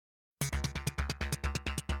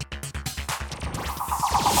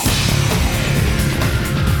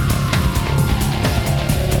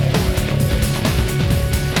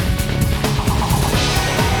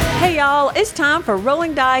It's time for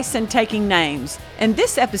Rolling Dice and Taking Names. In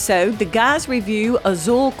this episode, the guys review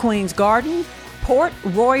Azul Queen's Garden, Port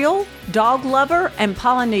Royal, Dog Lover, and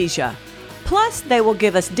Polynesia. Plus, they will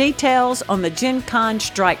give us details on the Gen Con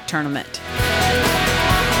Strike Tournament.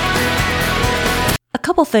 A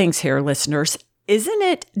couple things here, listeners. Isn't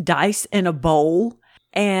it dice in a bowl?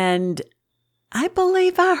 And I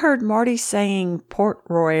believe I heard Marty saying Port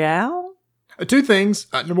Royal. Two things.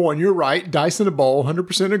 Number one, you're right. Dice in a bowl,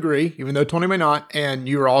 100% agree, even though Tony may not. And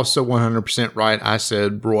you're also 100% right. I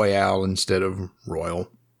said Royale instead of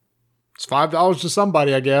Royal. It's $5 to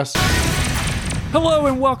somebody, I guess. Hello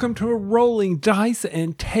and welcome to Rolling Dice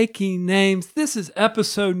and Taking Names. This is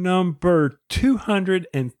episode number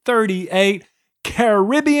 238,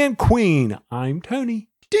 Caribbean Queen. I'm Tony.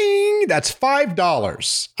 Ding! That's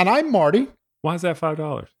 $5. And I'm Marty. Why is that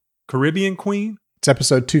 $5? Caribbean Queen? It's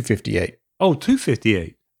episode 258. Oh,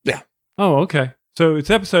 258. Yeah. Oh, okay. So it's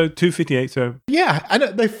episode 258. So yeah, I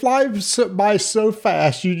know they fly by so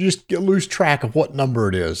fast, you just lose track of what number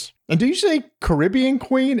it is. And do you say Caribbean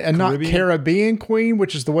Queen and not Caribbean Queen,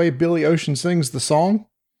 which is the way Billy Ocean sings the song?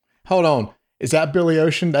 Hold on. Is that Billy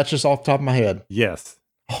Ocean? That's just off the top of my head. Yes.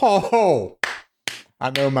 Oh, I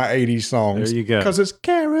know my 80s songs. There you go. Because it's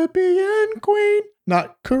Caribbean Queen,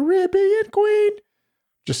 not Caribbean Queen.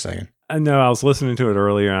 Just saying. I know I was listening to it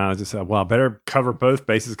earlier and I just said, well, I better cover both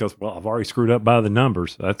bases because, well, I've already screwed up by the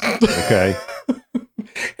numbers. That's okay.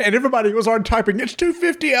 And everybody was on typing, it's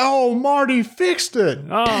 250. Oh, Marty fixed it.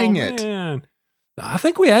 Oh, dang it. Man. I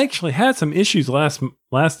think we actually had some issues last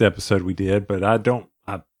episode we did, but I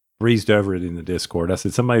breezed over it in the Discord. I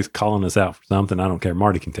said, somebody's calling us out for something. I don't care.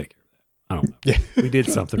 Marty can take care of that. I don't know. Yeah. We did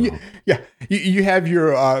something wrong. Yeah. You have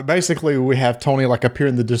your, basically we have Tony like appear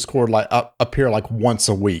in the Discord, like appear like once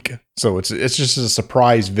a week. So it's just a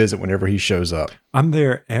surprise visit whenever he shows up. I'm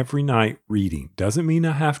there every night reading. Doesn't mean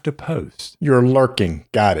I have to post. You're lurking.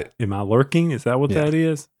 Got it. Am I lurking? Is that what that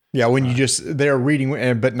is? Yeah. When you just, they're reading,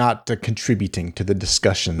 but not contributing to the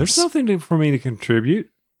discussions. There's nothing for me to contribute.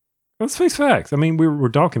 Let's face facts. I mean, we're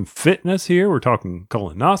talking fitness here. We're talking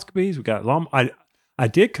colonoscopies. We got I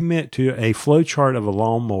did commit to a flow chart of a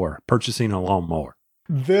lawnmower, purchasing a lawnmower.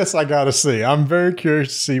 This I got to see. I'm very curious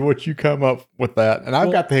to see what you come up with that. And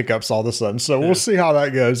I've got the hiccups all of a sudden, so we'll see how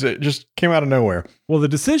that goes. It just came out of nowhere. Well, the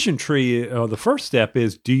decision tree, the first step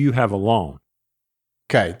is, do you have a lawn?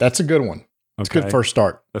 Okay, that's a good one. It's a good first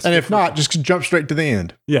start. And if not, just jump straight to the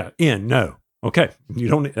end. Yeah, no. Okay, you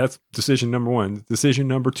don't. That's decision number one. Decision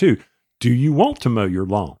number two, do you want to mow your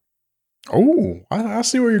lawn? Oh, I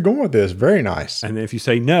see where you're going with this. Very nice. And if you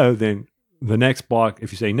say no, then the next block,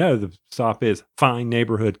 if you say no, the stop is find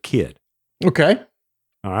neighborhood kid. Okay.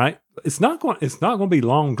 All right. It's not going to be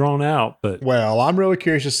long drawn out, but well, I'm really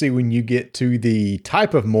curious to see when you get to the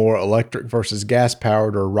type of mower, electric versus gas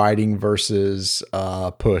powered, or riding versus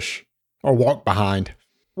push or walk behind.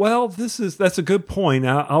 Well, that's a good point.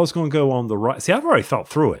 I was going to go on the right. See, I've already thought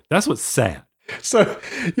through it. That's what's sad. So,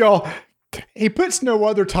 y'all. He puts no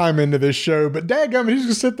other time into this show, but dadgummit, he's going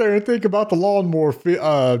to sit there and think about the lawnmower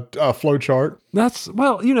flow chart. When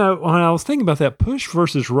I was thinking about that push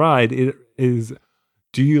versus ride, it is,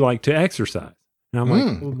 do you like to exercise? And I'm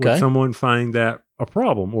like, would someone find that a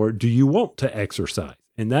problem? Or do you want to exercise?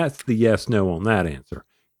 And that's the yes, no on that answer.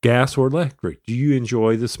 Gas or electric? Do you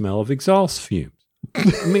enjoy the smell of exhaust fumes?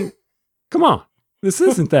 I mean, come on. This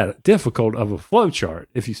isn't that difficult of a flow chart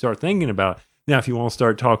if you start thinking about it. Now, if you want to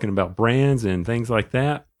start talking about brands and things like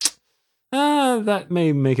that, that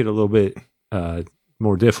may make it a little bit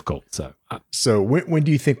more difficult. So when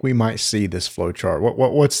do you think we might see this flow chart?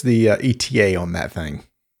 What's the ETA on that thing?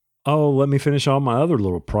 Oh, let me finish all my other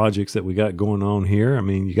little projects that we got going on here. I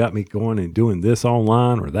mean, you got me going and doing this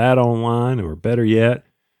online or that online, or better yet,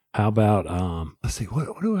 how about, let's see,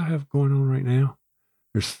 what do I have going on right now?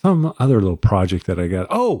 There's some other little project that I got.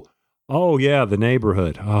 Oh, yeah, the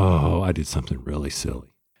neighborhood. Oh, I did something really silly.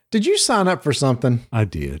 Did you sign up for something? I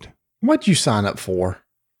did. What'd you sign up for?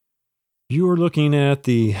 You were looking at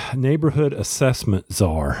the neighborhood assessment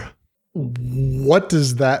czar. What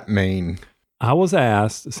does that mean? I was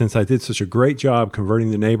asked, since I did such a great job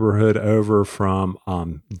converting the neighborhood over from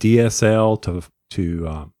DSL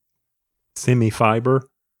to semi-fiber.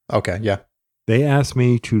 Okay, yeah. They asked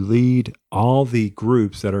me to lead all the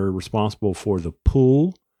groups that are responsible for the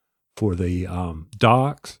pool, for the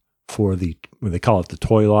docks, for the, when they call it the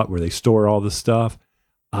toy lot where they store all the stuff.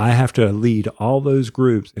 I have to lead all those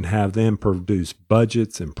groups and have them produce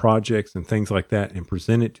budgets and projects and things like that and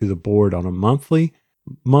present it to the board on a monthly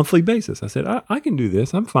basis. I said, I can do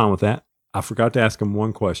this. I'm fine with that. I forgot to ask them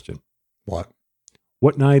one question.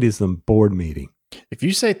 What night is the board meeting? If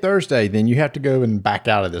you say Thursday, then you have to go and back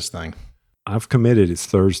out of this thing. I've committed. It's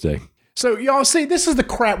Thursday. So, y'all see, this is the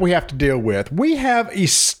crap we have to deal with. We have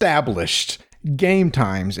established game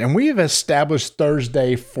times, and we have established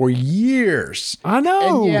Thursday for years. I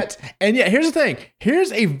know. And yet, here's the thing.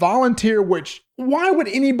 Here's a volunteer, which, why would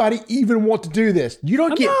anybody even want to do this? You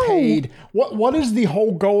don't get paid. What is the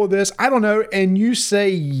whole goal of this? I don't know. And you say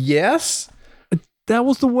yes? That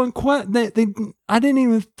was the one question. I didn't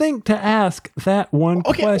even think to ask that one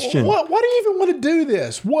question. Why do you even want to do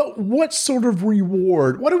this? What sort of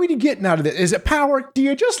reward? What are we getting out of this? Is it power? Do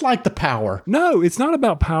you just like the power? No, it's not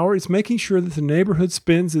about power. It's making sure that the neighborhood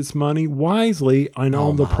spends its money wisely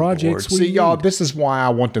on the projects we need. Y'all, this is why I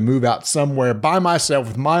want to move out somewhere by myself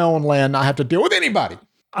with my own land, not have to deal with anybody.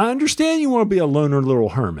 I understand you want to be a loner little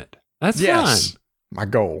hermit. That's fine. My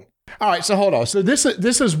goal. All right, so hold on. So this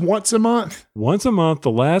is once a month? Once a month,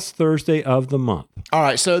 the last Thursday of the month. All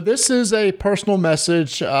right, so this is a personal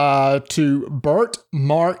message to Bert,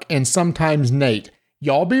 Mark, and sometimes Nate.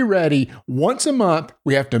 Y'all be ready. Once a month,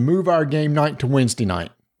 we have to move our game night to Wednesday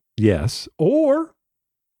night. Yes. Or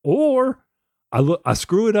I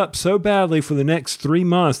screw it up so badly for the next 3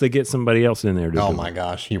 months, they get somebody else in there to do it. Oh, my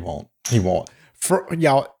gosh, he won't. For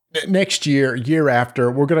y'all, next year after,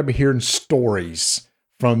 we're going to be hearing stories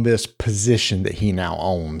from this position that he now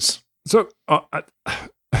owns. So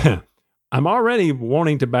I'm already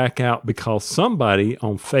wanting to back out because somebody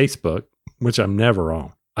on Facebook, which I'm never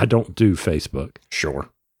on, I don't do Facebook. Sure.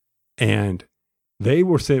 And they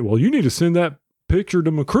were saying, well, you need to send that picture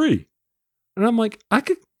to McCree. And I'm like,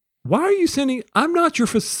 why are you sending? I'm not your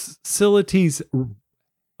facilities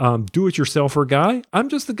do-it-yourselfer guy. I'm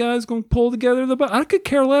just the guy who's going to pull together I could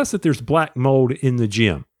care less that there's black mold in the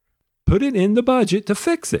gym. Put it in the budget to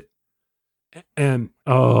fix it. And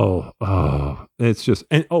it's just,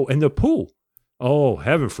 and the pool. Oh,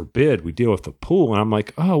 heaven forbid we deal with the pool. And I'm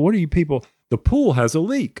like, what are you people? The pool has a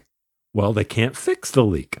leak. Well, they can't fix the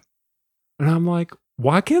leak. And I'm like,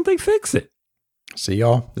 why can't they fix it? See,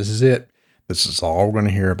 y'all, this is it. This is all we're going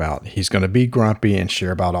to hear about. He's going to be grumpy and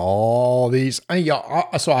share about all these.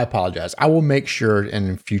 Y'all, so I apologize. I will make sure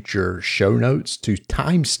in future show notes to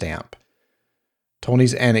timestamp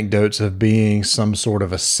Tony's anecdotes of being some sort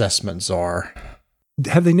of assessment czar.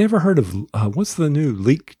 Have they never heard of, what's the new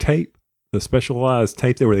leak tape? The specialized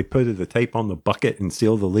tape where they put the tape on the bucket and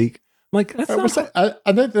seal the leak? I'm like, that's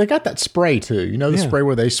they got that spray too. You know the spray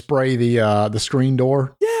where they spray the screen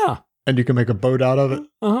door? Yeah. And you can make a boat out of it?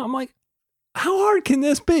 I'm like, how hard can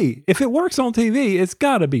this be? If it works on TV, it's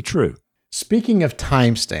got to be true. Speaking of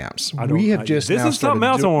timestamps, this is something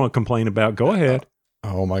else I want to complain about. Go ahead.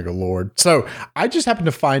 Oh my good Lord. So I just happened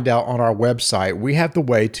to find out on our website, we have the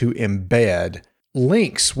way to embed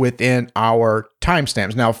links within our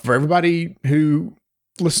timestamps. Now, for everybody who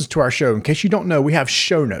listens to our show, in case you don't know, we have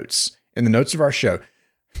show notes in the notes of our show.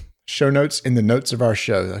 Show notes in the notes of our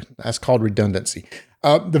show. That's called redundancy.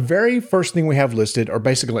 The very first thing we have listed are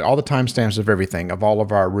basically all the timestamps of everything, of all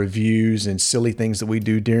of our reviews and silly things that we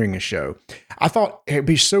do during a show. I thought it'd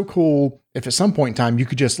be so cool if at some point in time you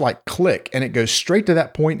could just click and it goes straight to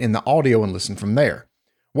that point in the audio and listen from there.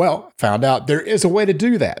 Well, found out there is a way to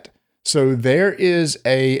do that. So there is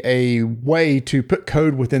a way to put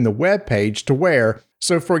code within the web page to where,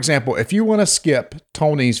 so for example, if you want to skip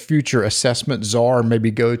Tony's future assessment czar, maybe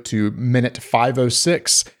go to minute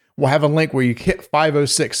 506, we'll have a link where you hit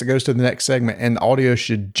 506, it goes to the next segment, and the audio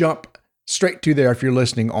should jump straight to there if you're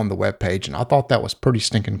listening on the web page. And I thought that was pretty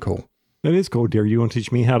stinking cool. That is cool, dear. You want to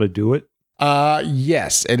teach me how to do it?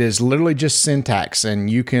 Yes, it is literally just syntax, and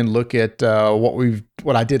you can look at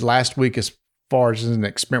what I did last week as far as an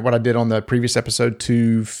experiment, what I did on the previous episode,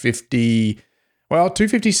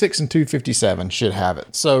 256 and 257 should have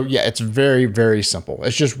it. So yeah, it's very, very simple.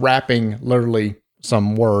 It's just wrapping literally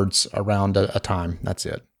some words around a time. That's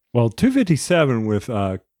it. Well, 257 with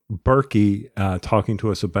Berkey talking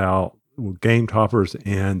to us about Game Toppers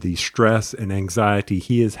and the stress and anxiety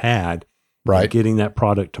he has had in getting that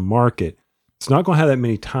product to market. It's not going to have that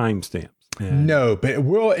many timestamps. No, but it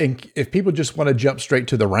will. And if people just want to jump straight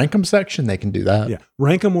to the Rankum section, they can do that. Yeah,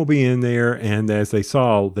 Rankum will be in there, and as they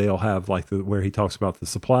saw, they'll have where he talks about the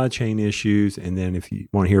supply chain issues, and then if you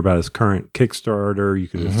want to hear about his current Kickstarter, you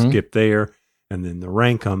can just skip there, and then the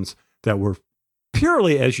Rankums that were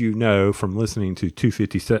purely, as you know, from listening to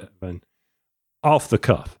 257, off the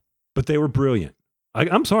cuff, but they were brilliant.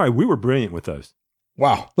 I'm sorry, we were brilliant with those.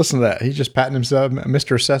 Wow, listen to that. He's just patting himself.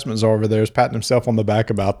 Mr. Assessment Czar over there is patting himself on the back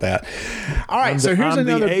about that. All right, so here's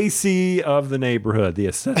another. The AC of the neighborhood, the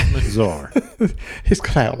Assessment Czar. He's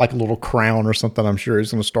going to have a little crown or something, I'm sure he's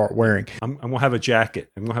going to start wearing. I'm going to have a jacket.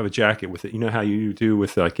 I'm going to have a jacket with it. You know how you do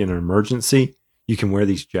with in an emergency? You can wear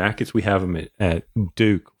these jackets. We have them at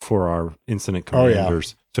Duke for our incident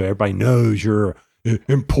commanders. So everybody knows you're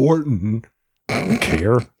important. I don't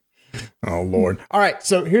care. Oh, Lord. All right.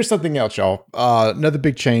 So here's something else, y'all. Another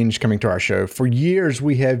big change coming to our show. For years,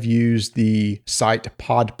 we have used the site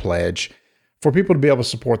Pod Pledge for people to be able to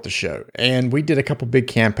support the show. And we did a couple big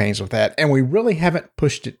campaigns with that, and we really haven't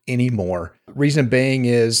pushed it anymore. Reason being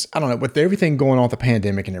is, I don't know, with everything going on with the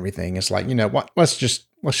pandemic and everything, it's like, you know what, let's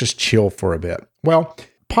just chill for a bit. Well,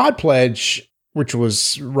 Pod Pledge, which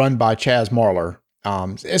was run by Chaz Marlar,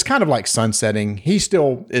 it's kind of like sunsetting. He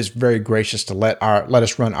still is very gracious to let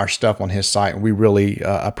us run our stuff on his site, and we really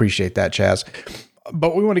appreciate that, Chaz.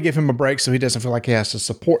 But we want to give him a break so he doesn't feel like he has to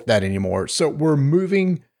support that anymore. So we're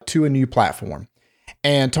moving to a new platform.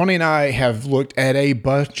 And Tony and I have looked at a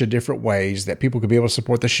bunch of different ways that people could be able to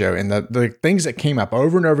support the show. And the things that came up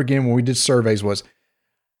over and over again when we did surveys was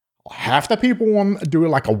half the people want to do it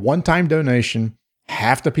like a one-time donation.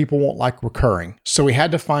 Half the people won't like recurring. So we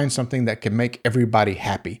had to find something that could make everybody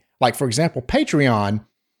happy. Like, for example, Patreon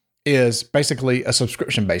is basically a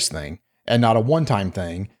subscription-based thing and not a one-time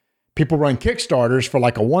thing. People run Kickstarters for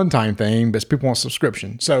like a one-time thing, but people want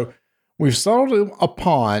subscription. So we've settled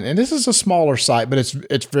upon, and this is a smaller site, but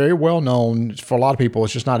it's very well known for a lot of people.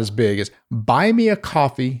 It's just not as big as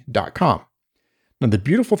buymeacoffee.com. Now, the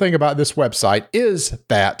beautiful thing about this website is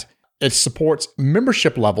that it supports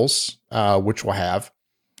membership levels, which we'll have.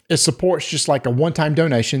 It supports just like a one-time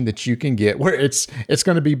donation that you can get, where it's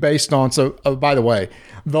going to be based on. So, by the way,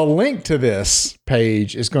 the link to this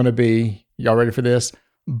page is going to be, y'all ready for this?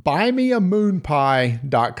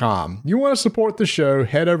 buymeamoonpie.com. You want to support the show,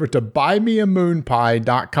 head over to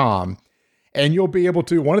buymeamoonpie.com, and you'll be able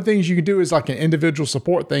to, one of the things you can do is like an individual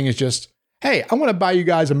support thing is just, hey, I want to buy you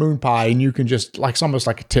guys a moon pie, and you can just, like, it's almost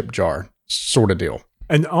like a tip jar sort of deal.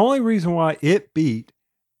 And the only reason why it beat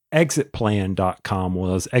exitplan.com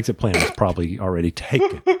was exitplan was probably already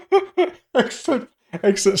taken. Exit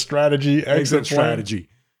strategy. Yeah,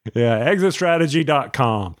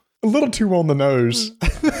 exitstrategy.com. A little too on the nose.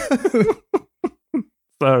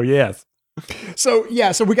 So, yes. So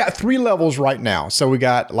we got 3 levels right now. So we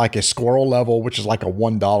got like a squirrel level, which is like a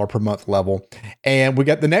 $1 per month level. And we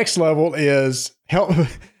got the next level is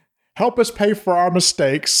help us pay for our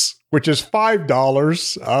mistakes, which is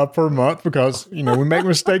 $5 per month, because, you know, we make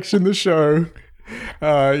mistakes in the show.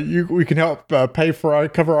 We can help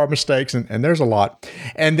cover our mistakes, and there's a lot.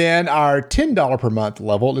 And then our $10 per month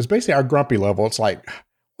level is basically our grumpy level. It's like,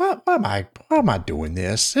 why am I doing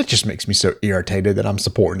this? It just makes me so irritated that I'm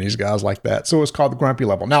supporting these guys like that. So it's called the grumpy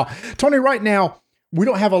level. Now, Tony, right now, we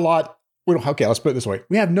don't have a lot. Okay, let's put it this way.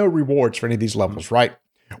 We have no rewards for any of these levels, right?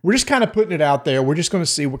 We're just kind of putting it out there. We're just going to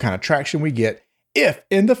see what kind of traction we get. If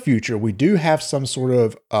in the future we do have some sort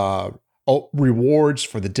of rewards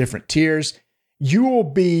for the different tiers, you will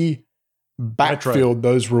be backfilled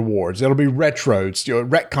those rewards. It'll be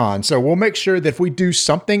retcon. So we'll make sure that if we do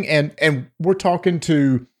something, and we're talking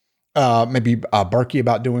to maybe Berkey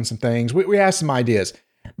about doing some things. We have some ideas,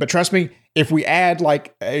 but trust me, if we add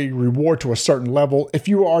like a reward to a certain level, if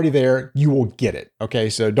you were already there, you will get it. Okay,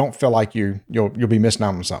 so don't feel like you'll be missing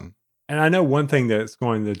out on something. And I know one thing that's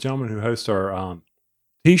going. The gentleman who hosts our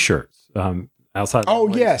T-shirts outside.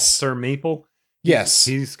 Oh, yes, Sir Meeple. Yes,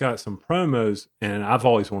 he's got some promos, and I've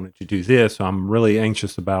always wanted to do this, so I'm really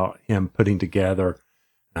anxious about him putting together.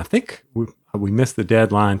 And I think we missed the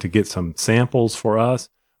deadline to get some samples for us,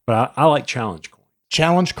 but I like challenge coins.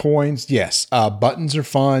 Challenge coins, yes. Buttons are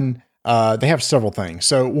fun. They have several things,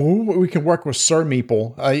 so we can work with Sir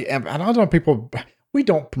Meeple. And I don't know, people, we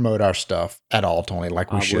don't promote our stuff at all, Tony,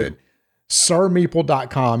 like we should.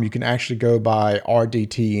 SirMeeple.com. You can actually go buy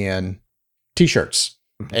RDTN T-shirts,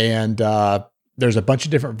 and there's a bunch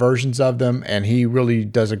of different versions of them, and he really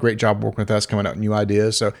does a great job working with us, coming up with new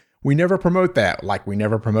ideas. So we never promote that. Like we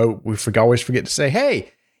always forget to say,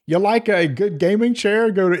 hey, you like a good gaming chair?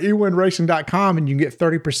 Go to ewinracing.com and you can get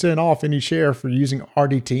 30% off any chair for using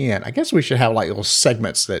RDTN. I guess we should have like little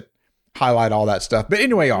segments that highlight all that stuff. But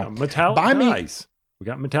anyway, y'all, metallic dice. We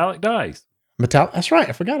got metallic dice. That's right.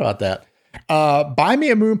 I forgot about that.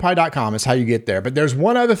 Buymeamoonpie.com is how you get there. But there's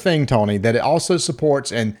one other thing, Tony, that it also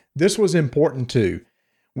supports, and this was important too.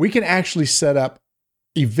 We can actually set up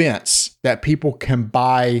events that people can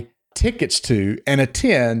buy tickets to and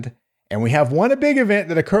attend. And we have a big event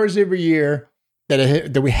that occurs every year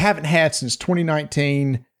that we haven't had since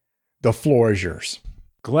 2019. The floor is yours.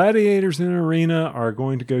 Gladiators in Arena are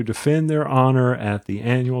going to go defend their honor at the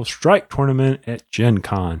annual Strike Tournament at Gen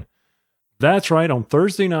Con. That's right. On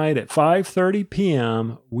Thursday night at 5:30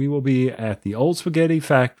 p.m., we will be at the Old Spaghetti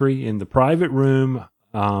Factory in the private room,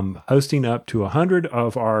 hosting up to 100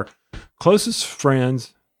 of our closest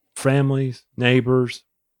friends, families, neighbors,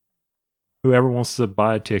 whoever wants to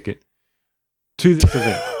buy a ticket to this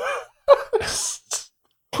event.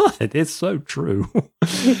 What? It's so true.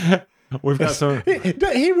 We've got some.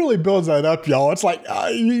 He really builds that up, y'all. It's like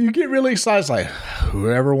you get really excited. It's like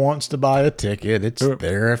whoever wants to buy a ticket, it's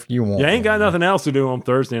there if you want. You ain't got nothing else to do on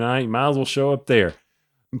Thursday night. You might as well show up there.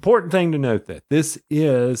 Important thing to note that this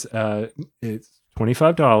is it's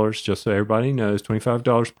 $25, just so everybody knows,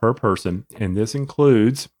 $25 per person, and this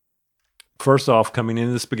includes, first off, coming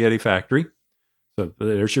into the Spaghetti Factory. So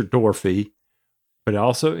there's your door fee, but it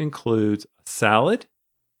also includes a salad.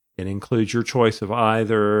 It includes your choice of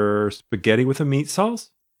either spaghetti with a meat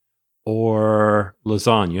sauce or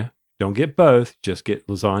lasagna. Don't get both, just get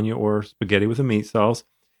lasagna or spaghetti with a meat sauce.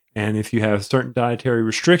 And if you have certain dietary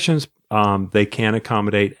restrictions, they can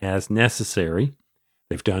accommodate as necessary.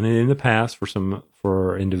 They've done it in the past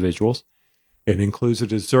for individuals. It includes a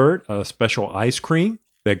dessert, a special ice cream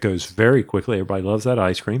that goes very quickly. Everybody loves that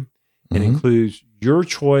ice cream. Mm-hmm. It includes your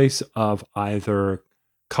choice of either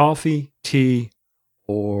coffee, tea,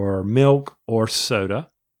 or milk or soda.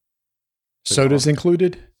 Soda's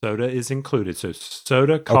included? Soda is included. So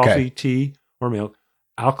soda, coffee, tea, or milk.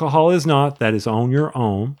 Alcohol is not. That is on your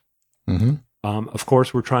own. Mm-hmm. Of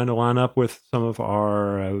course, we're trying to line up with some of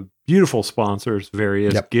our beautiful sponsors,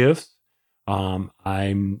 various gifts.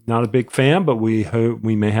 I'm not a big fan, but we hope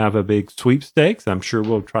we may have a big sweepstakes. I'm sure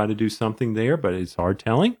we'll try to do something there, but it's hard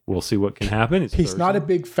telling. We'll see what can happen. He's Thursday. Not a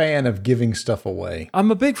big fan of giving stuff away.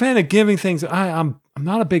 I'm a big fan of giving things. I'm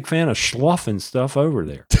not a big fan of sloughing stuff over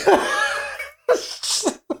there.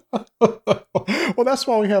 Well, that's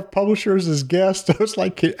why we have publishers as guests. It's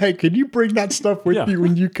like, hey, can you bring that stuff with you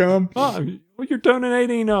when you come? Well, you're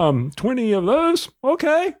donating 20 of those.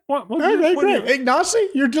 Okay. Okay, great. Ignacy,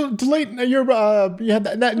 you're deleting you had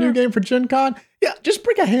that new game for Gen Con. Yeah, just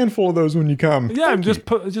bring a handful of those when you come. Yeah, and just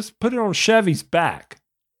put it on Chevy's back.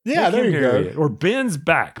 Yeah, there you go. Or Ben's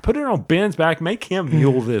back. Put it on Ben's back. Make him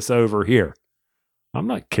mule this over here. I'm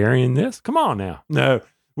not carrying this. Come on now. No.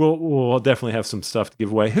 We'll definitely have some stuff to give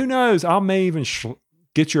away. Who knows? I may even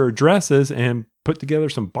get your addresses and put together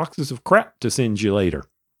some boxes of crap to send you later.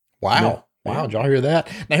 Wow. Wow. Did y'all hear that?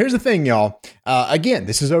 Now, here's the thing, y'all. Again,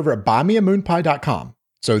 this is over at buymeamoonpie.com.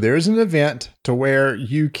 So there's an event to where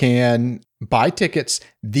you can buy tickets.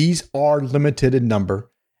 These are limited in number.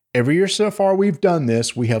 Every year so far we've done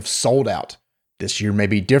this, we have sold out. This year may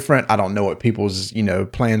be different. I don't know what people's,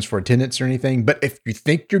 plans for attendance or anything. But if you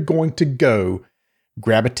think you're going to go,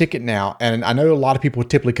 grab a ticket now. And I know a lot of people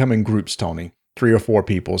typically come in groups, Tony, 3 or 4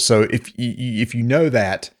 people. So if you know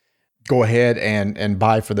that, go ahead and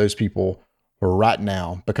buy for those people right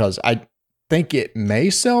now, because I think it may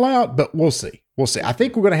sell out, but we'll see. We'll see. I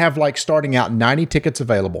think we're going to have starting out 90 tickets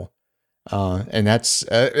available. And that's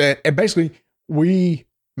and basically we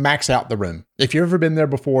max out the room. If you've ever been there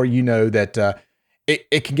before, you know that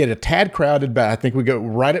it can get a tad crowded, but I think we go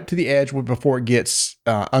right up to the edge before it gets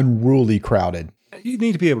unruly crowded. You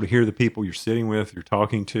need to be able to hear the people you're sitting with, you're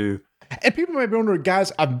talking to. And people may be wondering,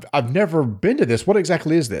 guys, I've never been to this. What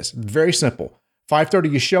exactly is this? Very simple.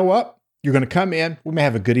 5:30, you show up. You're going to come in. We may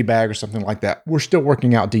have a goodie bag or something like that. We're still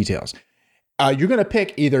working out details. You're going to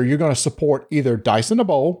pick you're going to support either Dice in a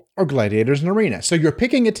Bowl or Gladiators in Arena. So you're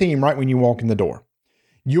picking a team right when you walk in the door.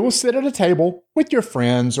 You will sit at a table with your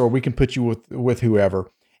friends, or we can put you with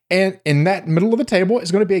whoever. And in that middle of the table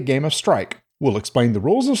is going to be a game of Strike. We'll explain the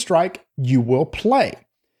rules of Strike. You will play.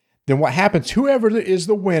 Then what happens, whoever is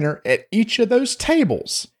the winner at each of those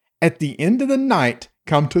tables at the end of the night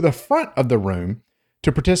come to the front of the room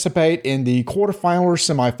to participate in the quarterfinal or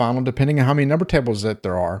semifinal, depending on how many number tables that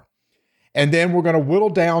there are. And then we're going to whittle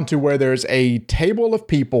down to where there's a table of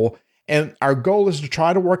people. And our goal is to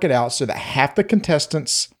try to work it out so that half the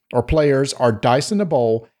contestants or players are Dice in a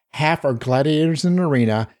Bowl, half are Gladiators in an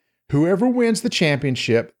Arena. Whoever wins the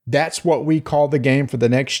championship, that's what we call the game for the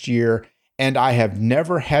next year. And I have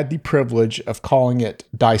never had the privilege of calling it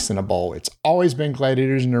Dice in a Bowl. It's always been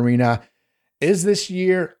Gladiators in Arena. Is this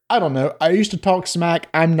year? I don't know. I used to talk smack.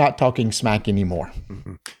 I'm not talking smack anymore.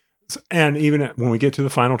 Mm-hmm. And even when we get to the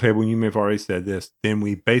final table, you may have already said this, then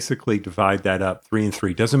we basically divide that up 3 and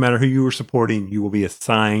 3. Doesn't matter who you were supporting, you will be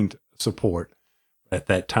assigned support at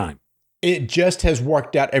that time. It just has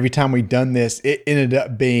worked out every time we've done this. It ended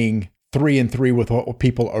up being 3 and 3 with what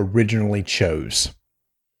people originally chose.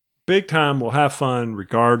 Big time. We'll have fun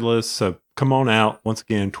regardless. So come on out. Once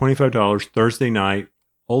again, $25 Thursday night,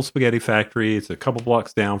 Old Spaghetti Factory. It's a couple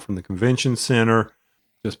blocks down from the convention center.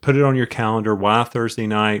 Just put it on your calendar. Why Thursday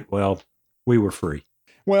night? Well, we were free.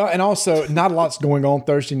 Well, and also not a lot's going on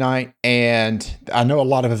Thursday night. And I know a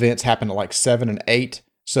lot of events happen at 7 and 8.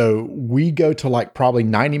 So we go to like probably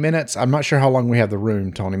 90 minutes. I'm not sure how long we have the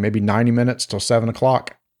room, Tony. Maybe 90 minutes till 7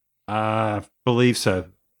 o'clock. I believe so.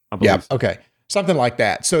 So. Okay. Something like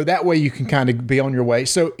that. So that way you can kind of be on your way.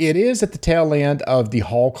 So it is at the tail end of the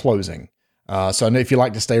hall closing. So I know if you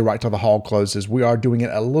like to stay right till the hall closes, we are doing it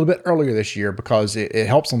a little bit earlier this year because it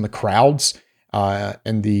helps on the crowds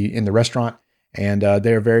in the restaurant. And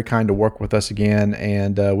they're very kind to work with us again.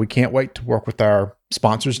 And we can't wait to work with our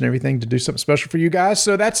sponsors and everything to do something special for you guys.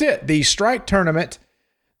 So that's it. The Strike Tournament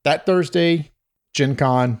that Thursday, Gen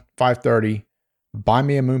Con, 5:30.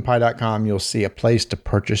 BuyMeAMoonPie.com. You'll see a place to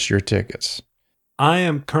purchase your tickets. I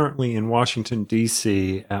am currently in Washington,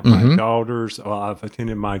 D.C. at my daughter's. I've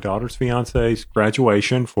attended my daughter's fiance's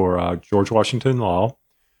graduation for George Washington Law.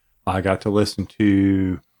 I got to listen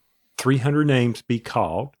to 300 Names Be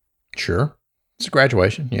Called. Sure. It's a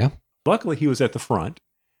graduation, yeah. Luckily, he was at the front,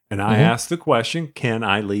 and I asked the question, can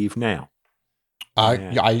I leave now?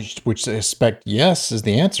 I would suspect yes is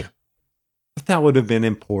the answer. But that would have been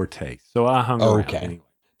in poor taste, so I hung around anyway.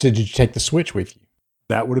 Did you take the Switch with you?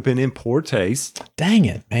 That would have been in poor taste. Dang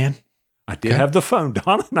it, man. I did have the phone.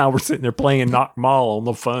 Donna and I were sitting there playing Knock Mall on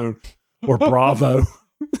the phone or Bravo.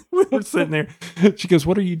 We were sitting there. She goes,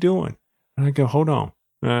 what are you doing? And I go, hold on.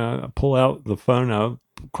 I pull out the phone, I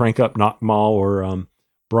crank up Knock Mall or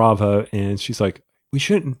Bravo, and she's like, we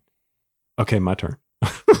shouldn't. Okay, my turn.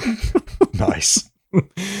 Nice.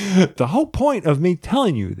 The whole point of me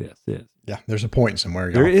telling you this is. Yeah, there's a point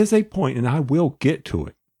somewhere. There is a point, and I will get to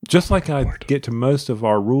it. Just like I get to most of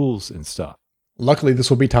our rules and stuff. Luckily, this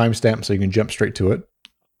will be timestamped, so you can jump straight to it.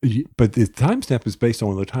 But the timestamp is based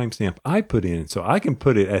on the timestamp I put in. So I can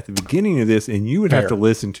put it at the beginning of this, and you would have to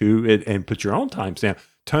listen to it and put your own timestamp.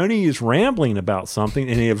 Tony is rambling about something,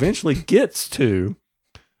 and he eventually gets to.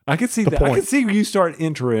 I can see that. I can see you start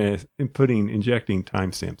interested in injecting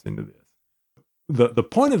timestamps into this. The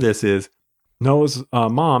point of this is Noah's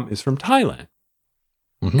mom is from Thailand.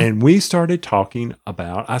 Mm-hmm. And we started talking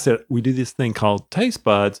about, I said, we do this thing called Taste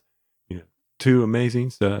Buds, two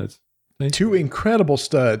amazing studs. Two incredible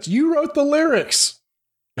studs. You wrote the lyrics.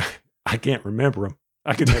 I can't remember them.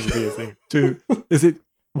 I could never be a singer.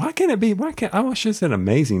 Why can't it be, I should have said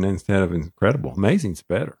amazing instead of incredible. Amazing's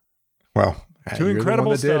better. Well, two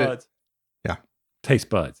incredible studs. Yeah.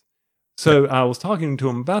 Taste Buds. So I was talking to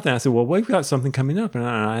him about that. I said, well, we've got something coming up. And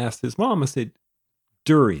I asked his mom, I said,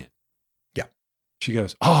 durian. She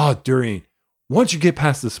goes, durian. Once you get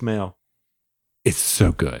past the smell, it's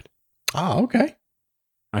so good. Oh, okay.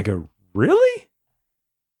 I go, really?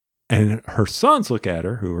 And her sons look at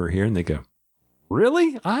her, who are here, and they go,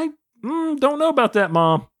 really? I don't know about that,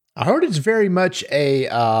 Mom. I heard it's very much a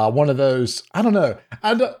one of those, I don't know.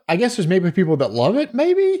 I guess there's maybe people that love it,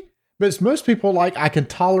 maybe. But it's most people like, I can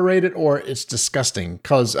tolerate it or it's disgusting.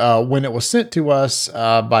 Because when it was sent to us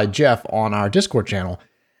by Jeff on our Discord channel,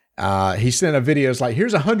 he sent a video. It's like,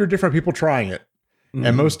 here's 100 different people trying it. Mm-hmm.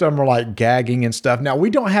 And most of them are like gagging and stuff. Now, we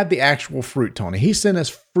don't have the actual fruit, Tony. He sent us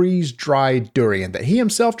freeze-dried durian that he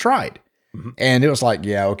himself tried. Mm-hmm. And it was like,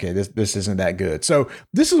 yeah, okay, this isn't that good. So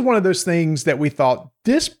this is one of those things that we thought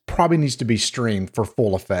this probably needs to be streamed for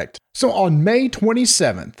full effect. So on May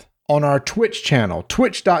 27th, on our Twitch channel,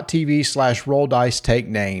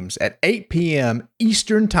 twitch.tv/RollDiceTakeNames at 8 p.m.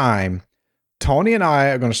 Eastern Time, Tony and I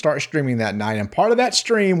are going to start streaming that night, and part of that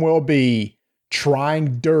stream will be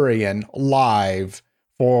trying durian live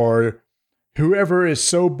for whoever is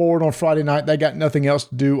so bored on Friday night they got nothing else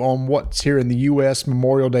to do on what's here in the U.S.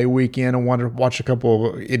 Memorial Day weekend and want to watch a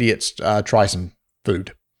couple of idiots try some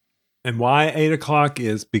food. And why 8 o'clock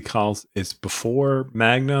is because it's before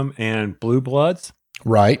Magnum and Blue Bloods.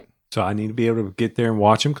 Right. So I need to be able to get there and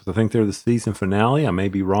watch them because I think they're the season finale. I may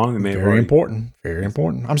be wrong. Very important. Very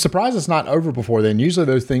important. I'm surprised it's not over before then. Usually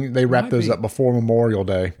those things, they wrap those up before Memorial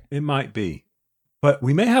Day. It might be. But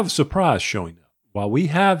we may have a surprise showing up. While we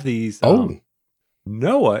have these,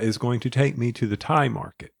 Noah is going to take me to the Thai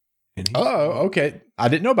market. And okay. I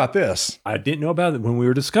didn't know about this. I didn't know about it when we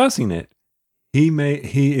were discussing it.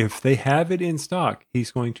 If they have it in stock,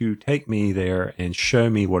 he's going to take me there and show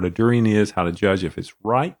me what a durian is, how to judge if it's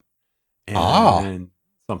ripe. And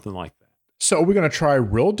something like that. So are we going to try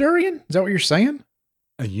real durian? Is that what you're saying?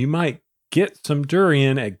 You might get some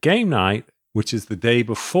durian at game night, which is the day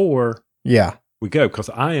before we go, because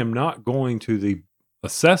I am not going to the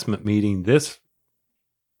assessment meeting this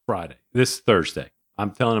Thursday.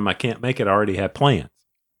 I'm telling them I can't make it. I already have plans.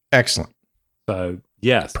 Excellent. So,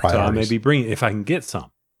 yes. So I may be bringing, if I can get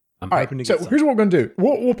some. All right, so here's what we're going to do.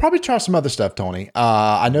 We'll probably try some other stuff, Tony.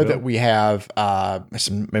 I know that we have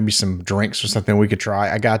maybe some drinks or something we could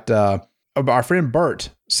try. I got our friend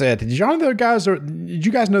Bert said, did you guys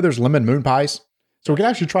know there's lemon moon pies? So we can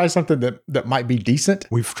actually try something that might be decent.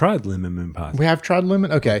 We've tried lemon moon pies. We have tried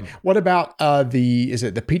lemon? Okay. What about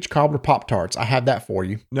the peach cobbler Pop-Tarts? I have that for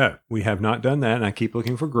you. No, we have not done that, and I keep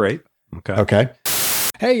looking for grape. Okay.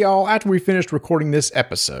 Hey, y'all. After we finished recording this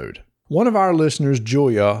episode, one of our listeners,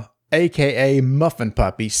 Julia, a.k.a. Muffin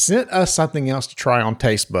Puppy, sent us something else to try on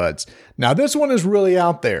Taste Buds. Now, this one is really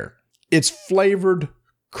out there. It's flavored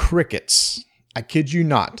crickets. I kid you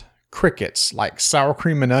not. Crickets, like sour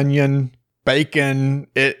cream and onion, bacon.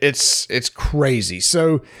 It's crazy.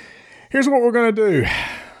 So here's what we're going to do.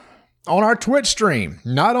 On our Twitch stream,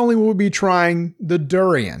 not only will we be trying the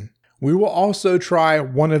durian, we will also try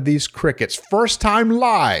one of these crickets, first time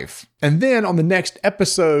live. And then on the next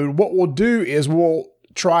episode, what we'll do is we'll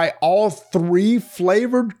try all 3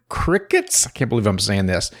 flavored crickets. I can't believe I'm saying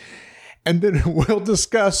this. And then we'll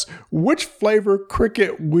discuss which flavor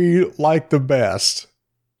cricket we like the best.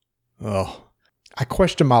 Oh, I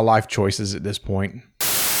question my life choices at this point.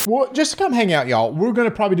 Well, just come hang out, y'all. We're going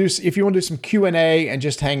to probably do, if you want to do some Q&A and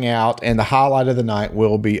just hang out, and the highlight of the night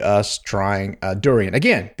will be us trying durian.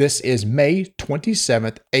 Again, this is May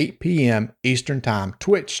 27th, 8 p.m. Eastern Time,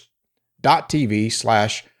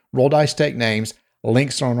 twitch.tv/RolledIceTakeNames.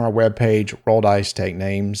 Links are on our webpage,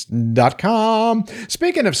 RolledIceTakeNames.com.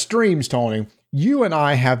 Speaking of streams, Tony, you and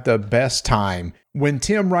I have the best time when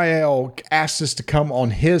Tim Rael asked us to come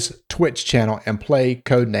on his Twitch channel and play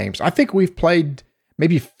Codenames. I think we've played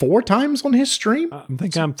maybe 4 times on his stream. I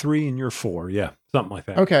think I'm 3 and you're 4. Yeah, something like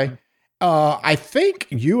that. Okay. I think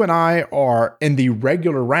you and I are in the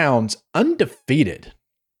regular rounds undefeated.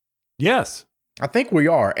 Yes. I think we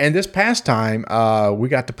are. And this past time, we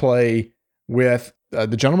got to play with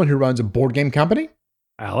the gentleman who runs a board game company.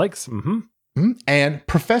 Alex. Mm-hmm. And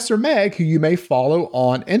Professor Meg, who you may follow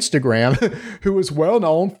on Instagram, who is well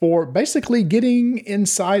known for basically getting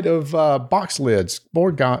inside of box lids,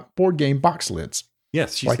 board game box lids.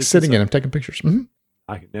 Yes, she's like sitting in them, taking pictures. Mm-hmm.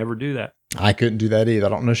 I could never do that. I couldn't do that either. I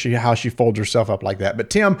don't know how she folds herself up like that. But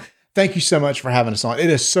Tim, thank you so much for having us on. It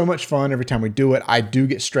is so much fun every time we do it. I do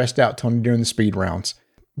get stressed out, Tony, during the speed rounds.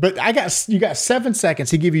 But you got 7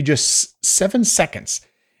 seconds. He give you just 7 seconds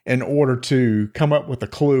in order to come up with a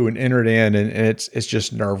clue and enter it in. And it's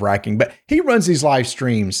just nerve wracking. But he runs these live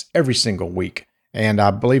streams every single week. And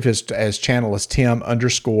I believe his channel is Tim_RIEL.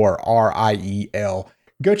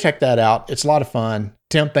 Go check that out. It's a lot of fun.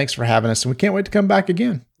 Tim, thanks for having us. And we can't wait to come back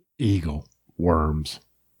again. Eagle worms.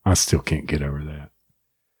 I still can't get over that.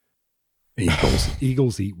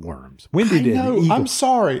 Eagles eat worms. When did it? I'm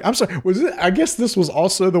sorry. Was it? I guess this was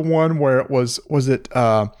also the one where it was it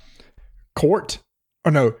court?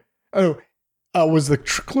 Or no? Was the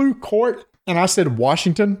clue court? And I said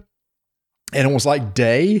Washington, and it was like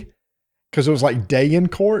day, because it was like day in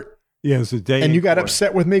court. Yeah, it was a day. And you got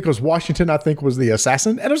upset with me because Washington, I think, was the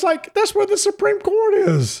assassin, and it was like that's where the Supreme Court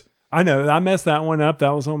is. I know. I messed that one up.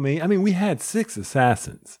 That was on me. I mean, we had 6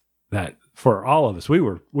 assassins. That for all of us, we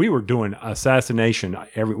were doing assassination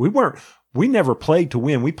we never played to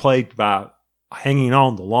win. We played by hanging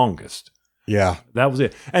on the longest. Yeah. That was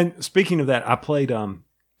it. And speaking of that, I played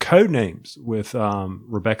Codenames with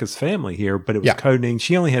Rebecca's family here, but it was Codenames.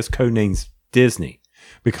 She only has Codenames Disney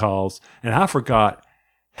and I forgot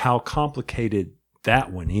how complicated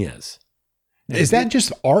that one is. And is that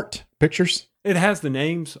just art pictures? It has the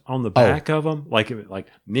names on the back of them, like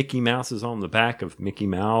Mickey Mouse is on the back of Mickey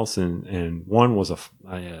Mouse, and one was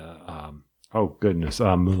Mulan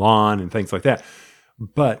and things like that.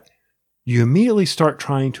 But you immediately start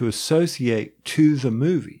trying to associate to the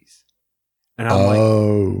movies, and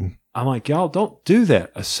I'm like, y'all don't do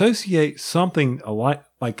that. Associate something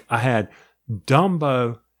like I had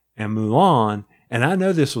Dumbo and Mulan, and I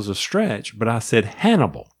know this was a stretch, but I said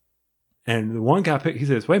Hannibal, and the one guy he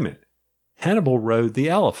says, "Wait a minute." Hannibal rode the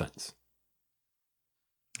elephants.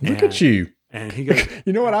 Look at you. And he goes,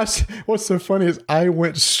 you know what? What's so funny is I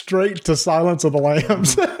went straight to Silence of the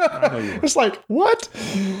Lambs. It's like, what?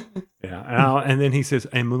 Yeah. And then he says,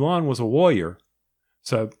 and Mulan was a warrior.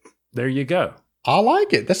 So there you go. I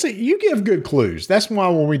like it. That's it. You give good clues. That's why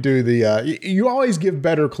when we do you always give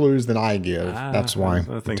better clues than I give. That's why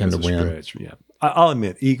I tend to win. Stretch. Yeah. I'll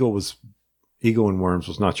admit, Eagle and Worms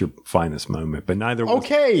was not your finest moment, but neither was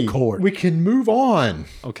Court. We can move on.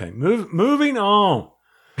 Okay, moving on.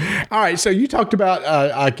 All right, so you talked about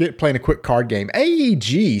playing a quick card game.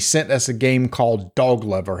 AEG sent us a game called Dog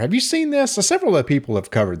Lover. Have you seen this? Several other people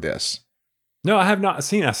have covered this. No, I have not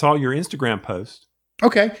seen it. I saw your Instagram post.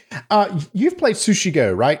 Okay. You've played Sushi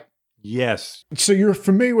Go, right? Yes. So you're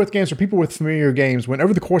familiar with games, or people with familiar games, when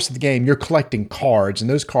over the course of the game, you're collecting cards, and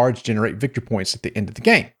those cards generate victory points at the end of the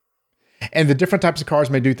game. And the different types of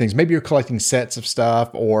cards may do things. Maybe you're collecting sets of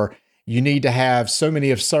stuff, or You need to have so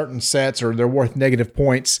many of certain sets or they're worth negative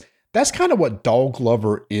points. That's kind of what Dog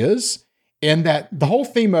Lover is, in that the whole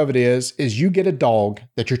theme of it is you get a dog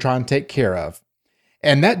that you're trying to take care of.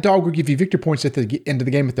 And that dog will give you victory points at the end of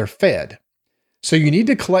the game if they're fed. So you need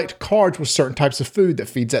to collect cards with certain types of food that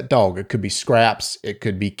feeds that dog. It could be scraps. It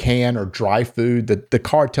could be canned or dry food. The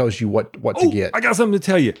card tells you what to get. I got something to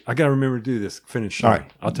tell you. I got to remember to do this. Finish. All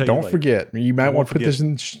right. I'll tell you Don't later. forget. You might want to put this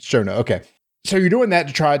in the show note. Okay. So you're doing that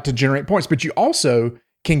to try to generate points, but you also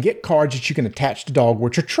can get cards that you can attach to dog,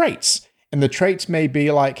 which are traits. And the traits may be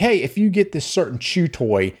like, hey, if you get this certain chew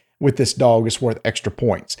toy with this dog, it's worth extra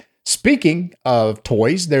points. Speaking of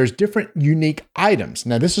toys, there's different unique items.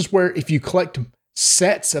 Now, this is where if you collect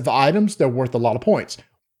sets of items, they're worth a lot of points.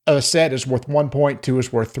 A set is worth 1 point, 2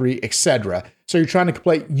 is worth 3, etc. So you're trying to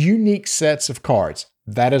complete unique sets of cards.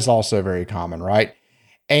 That is also very common, right?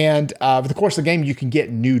 And over the course of the game, you can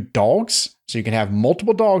get new dogs. So you can have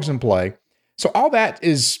multiple dogs in play. So all that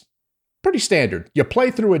is pretty standard. You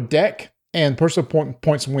play through a deck and personal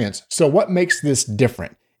points wins. So what makes this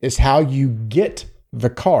different is how you get the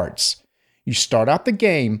cards. You start out the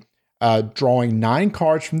game drawing 9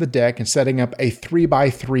 cards from the deck and setting up a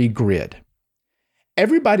 3x3 grid.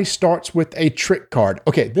 Everybody starts with a trick card.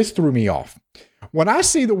 Okay, this threw me off. When I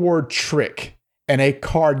see the word trick in a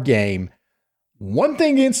card game, one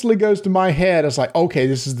thing instantly goes to my head. It's like, okay,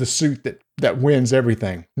 this is the suit that wins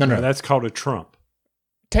everything. No. That's called a trump.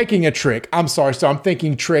 Taking a trick. I'm sorry. So I'm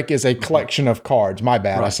thinking trick is a collection of cards. My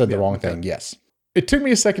bad. Right. I said the wrong thing. Yes. It took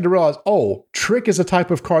me a second to realize, trick is a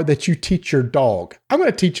type of card that you teach your dog. I'm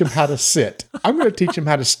going to teach him how to sit. I'm going to teach him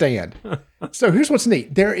how to stand. So here's what's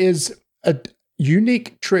neat. There is a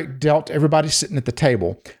unique trick dealt to everybody sitting at the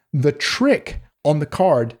table. The trick on the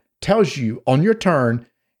card tells you on your turn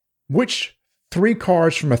which 3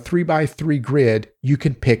 cards from a 3x3 grid you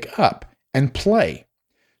can pick up and play.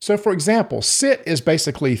 So for example, sit is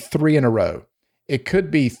basically 3 in a row. It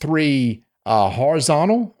could be 3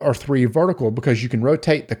 horizontal or 3 vertical because you can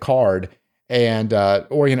rotate the card and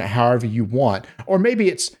orient it however you want. Or maybe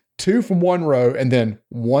it's 2 from one row and then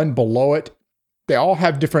 1 below it. They all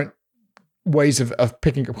have different ways of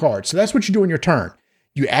picking up cards. So that's what you do in your turn.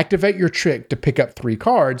 You activate your trick to pick up 3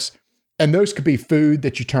 cards, and those could be food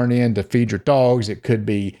that you turn in to feed your dogs. It could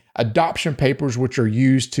be adoption papers, which are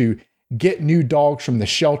used to get new dogs from the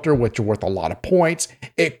shelter, which are worth a lot of points.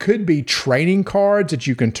 It could be training cards that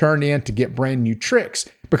you can turn in to get brand new tricks,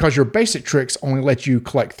 because your basic tricks only let you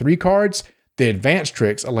collect 3 cards. The advanced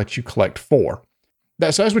tricks will let you collect 4.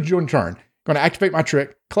 So that's what you do in turn. Going to activate my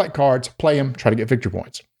trick, collect cards, play them, try to get victory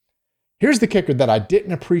points. Here's the kicker that I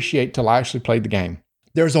didn't appreciate till I actually played the game.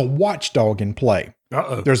 There's a watchdog in play.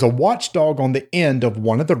 There's a watchdog on the end of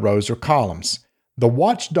one of the rows or columns. The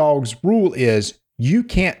watchdog's rule is you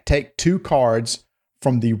can't take 2 cards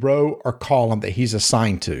from the row or column that he's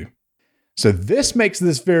assigned to. So this makes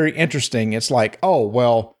this very interesting. It's like,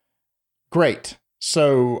 great.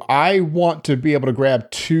 So I want to be able to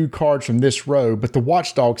grab 2 cards from this row, but the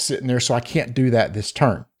watchdog's sitting there, so I can't do that this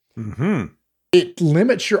turn. Mm-hmm. It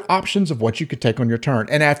limits your options of what you could take on your turn.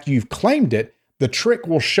 And after you've claimed it, the trick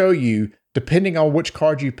will show you, depending on which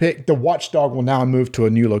card you pick, the watchdog will now move to a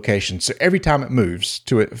new location. So every time it moves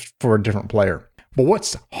to it for a different player. But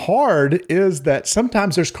what's hard is that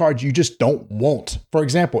sometimes there's cards you just don't want. For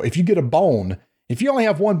example, if you get a bone, if you only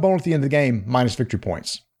have 1 bone at the end of the game, minus victory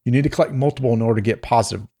points. You need to collect multiple in order to get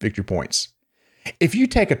positive victory points. If you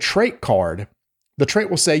take a trait card, the trait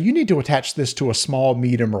will say you need to attach this to a small,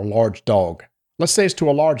 medium, or large dog. Let's say it's to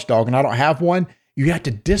a large dog and I don't have one. You have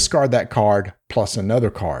to discard that card plus another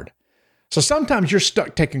card. So sometimes you're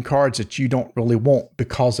stuck taking cards that you don't really want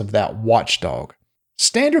because of that watchdog.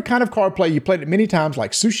 Standard kind of card play, you played it many times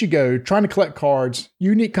like Sushi Go, trying to collect cards,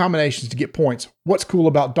 unique combinations to get points. What's cool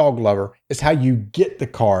about Dog Lover is how you get the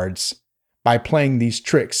cards by playing these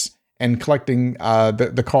tricks and collecting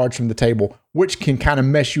the cards from the table, which can kind of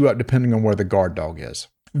mess you up depending on where the guard dog is.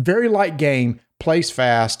 Very light game, plays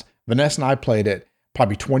fast. Vanessa and I played it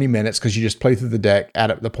probably 20 minutes because you just play through the deck, add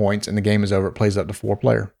up the points, and the game is over. It plays up to 4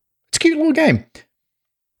 player. It's a cute little game.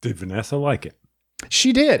 Did Vanessa like it?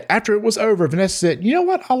 She did. After it was over, Vanessa said, you know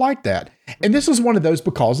what? I like that. And this was one of those,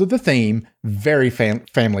 because of the theme, very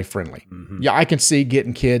family friendly. Mm-hmm. Yeah, I can see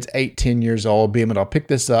getting kids 8, 10 years old being able to pick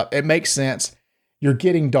this up. It makes sense. You're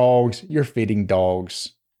getting dogs. You're feeding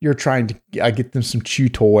dogs. You're trying to get them some chew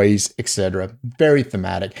toys, etc. Very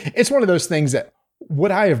thematic. It's one of those things that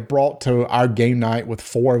would I have brought to our game night with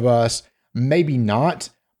 4 of us? Maybe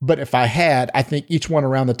not. But if I had, I think each one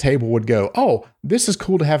around the table would go, oh, this is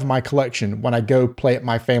cool to have in my collection when I go play at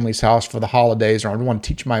my family's house for the holidays, or I want to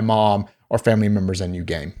teach my mom or family members a new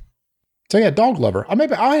game. So yeah, dog lover.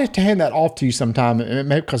 Maybe I have to hand that off to you sometime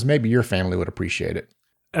because maybe your family would appreciate it.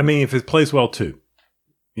 I mean, if it plays well too,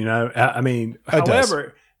 I mean,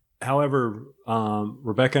 however,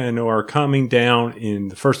 Rebecca and Noah are coming down in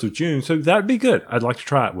the 1st of June. So that'd be good. I'd like to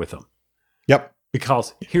try it with them. Yep.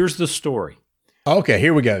 Because here's the story. Okay,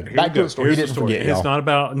 here we go. Back to the story. Here's the story. It's not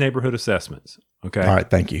about neighborhood assessments. Okay. All right.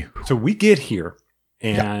 Thank you. So we get here.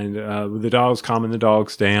 And the dog's calming the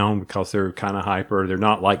dogs down because they're kind of hyper. They're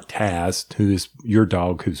not like Taz, who is your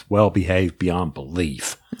dog, who's well behaved beyond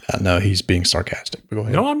belief. No, he's being sarcastic. Go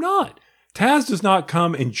ahead. No, I'm not. Taz does not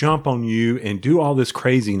come and jump on you and do all this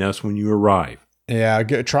craziness when you arrive. Yeah,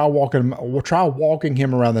 try walking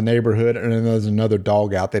him around the neighborhood, and then there's another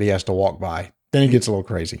dog out that he has to walk by. Then he gets a little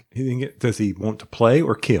crazy. Does he want to play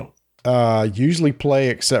or kill? Usually play,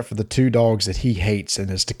 except for the 2 dogs that he hates, and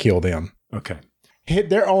is to kill them. Okay.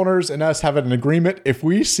 Hit their owners and us have an agreement. If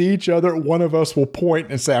we see each other, one of us will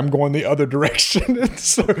point and say, I'm going the other direction.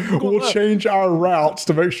 So we'll change our routes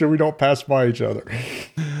to make sure we don't pass by each other.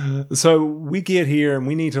 So we get here and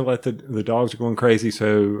we need to let the dogs are going crazy.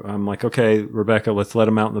 So I'm like, okay, Rebecca, let's let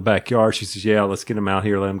them out in the backyard. She says, yeah, let's get them out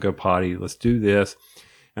here. Let them go potty. Let's do this.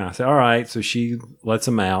 And I said, all right. So she lets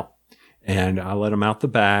them out and I let them out the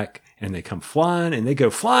back. And they come flying, and they go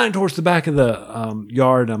flying towards the back of the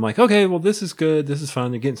yard. I'm like, okay, well, this is good. This is fun.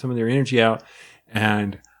 They're getting some of their energy out.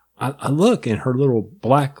 And I look, and her little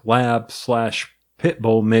black lab / pit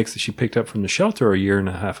bull mix that she picked up from the shelter 1.5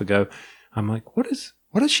 years ago. I'm like, what does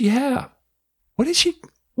she have? What does she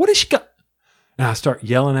got? And I start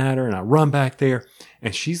yelling at her, and I run back there,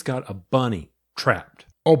 and she's got a bunny trapped.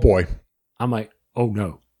 Oh boy. I'm like, oh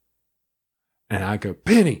no. And I go,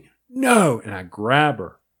 Penny, no. And I grab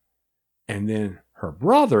her. And then her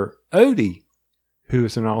brother, Odie, who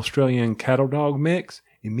is an Australian cattle dog mix,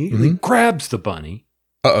 immediately grabs the bunny.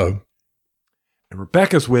 Uh-oh. And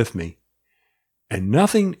Rebecca's with me. And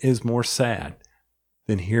nothing is more sad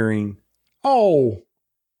than hearing, oh,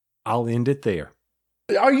 I'll end it there.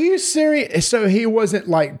 Are you serious? So he wasn't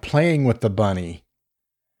like playing with the bunny.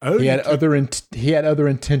 Odie he had other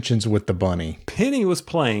intentions with the bunny. Penny was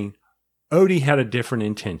playing. Odie had a different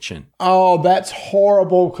intention. Oh, that's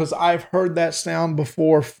horrible because I've heard that sound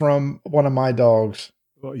before from one of my dogs.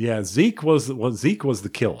 Well, yeah, Zeke was the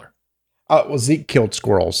killer. Well, Zeke killed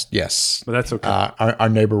squirrels, yes. But that's okay. Our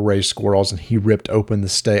neighbor raised squirrels, and he ripped open the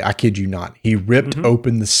stay. I kid you not. He ripped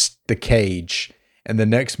open the cage, and the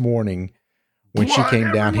next morning, when she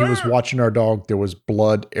came down, he was watching our dog. There was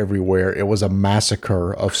blood everywhere. It was a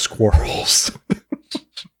massacre of squirrels.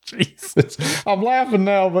 Jesus. I'm laughing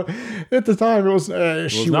now, but at the time it was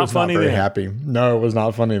she was not very happy. No, it was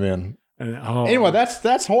not funny then. Anyway,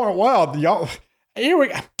 that's horrible. Wow, y'all. Here we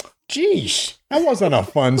go. Jeez, that wasn't a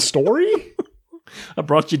fun story. I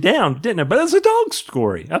brought you down, didn't I? But it's a dog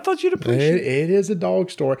story. I thought you'd appreciate it. It is a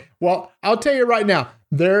dog story. Well, I'll tell you right now,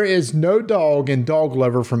 there is no dog in Dog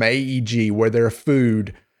Lover from AEG where their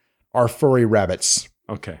food are furry rabbits.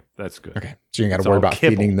 Okay, that's good. Okay, so you ain't got to worry about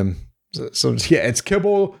feeding them. So yeah, it's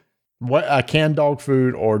kibble, canned dog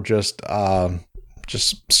food, or just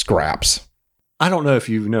scraps. I don't know if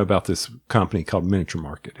you know about this company called Miniature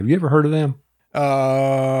Market. Have you ever heard of them?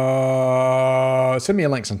 Send me a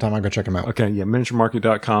link sometime. I'll go check them out. Okay, yeah,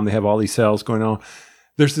 miniaturemarket.com. They have all these sales going on.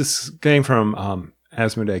 There's this game from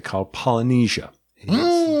Asmodee called Polynesia.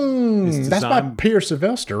 That's by Peter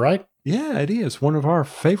Sylvester, right? Yeah, it is. One of our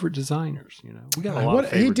favorite designers. You know, we got a lot of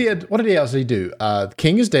favorite What did he do?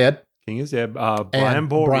 King is Dead. King is Dead. Brian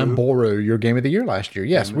Boru, your game of the year last year.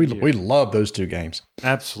 Yes, we love those two games.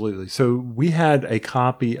 Absolutely. So we had a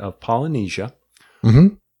copy of Polynesia.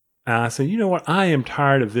 Mm-hmm. I said, you know what? I am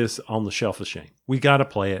tired of this on the shelf of shame. We got to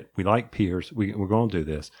play it. We like Piers. We're going to do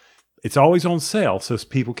this. It's always on sale so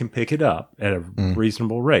people can pick it up at a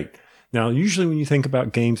reasonable rate. Now, usually when you think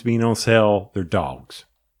about games being on sale, they're dogs.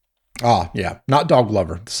 Ah, yeah. Not Dog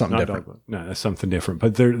Lover. Something different. No, that's something different.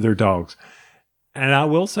 But they're dogs. And I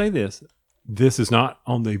will say this. This is not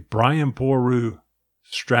on the Brian Boru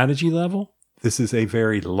strategy level. This is a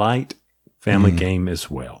very light family game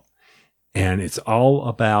as well. And it's all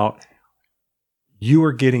about you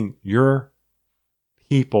are getting your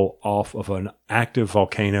people off of an active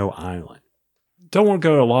volcano island. Don't want to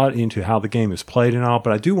go a lot into how the game is played and all,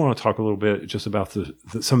 but I do want to talk a little bit just about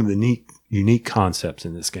some of the unique concepts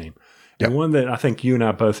in this game. Yep. And one that I think you and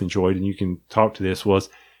I both enjoyed, and you can talk to this, was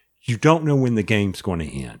you don't know when the game's going to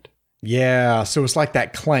end. Yeah, so it's like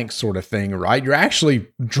that Clank sort of thing, right? You're actually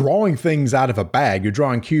drawing things out of a bag. You're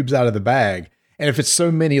drawing cubes out of the bag. And if it's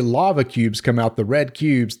so many lava cubes come out, the red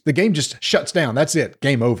cubes, the game just shuts down. That's it.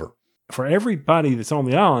 Game over. For everybody that's on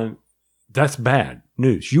the island, that's bad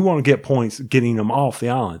news. You want to get points getting them off the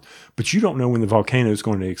island, but you don't know when the volcano is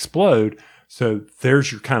going to explode. So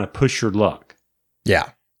there's your kind of push your luck.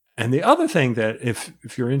 Yeah. And the other thing that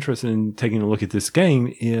if you're interested in taking a look at this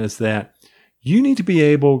game is that you need to be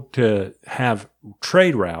able to have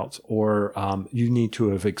trade routes, or you need to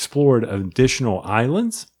have explored additional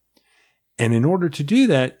islands. And in order to do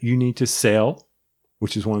that, you need to sail,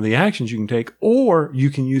 which is one of the actions you can take, or you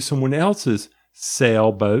can use someone else's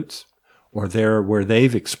sailboats or there where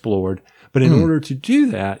they've explored. But in order to do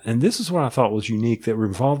that, and this is what I thought was unique that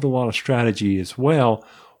involved a lot of strategy as well,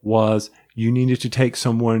 was you needed to take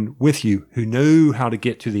someone with you who knew how to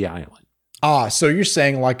get to the island. So you're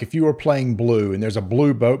saying like if you were playing blue and there's a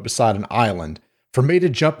blue boat beside an island, for me to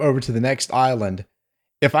jump over to the next island,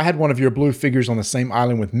 if I had one of your blue figures on the same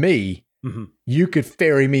island with me, you could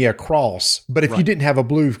ferry me across. But if you didn't have a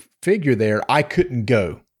blue figure there, I couldn't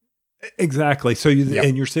go. Exactly. So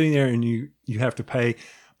and you're sitting there and you have to pay.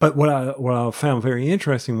 But what I found very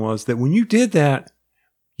interesting was that when you did that,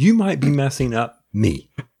 you might be messing up me.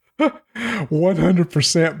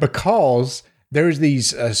 100%, because there's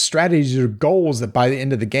these strategies or goals that by the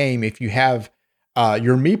end of the game, if you have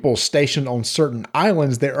your meeples stationed on certain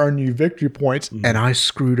islands, they earn you victory points. And I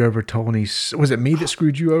screwed over Tony. Was it me that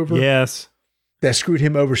screwed you over? Yes. That screwed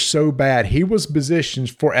him over so bad. He was positioned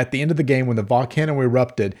for at the end of the game when the volcano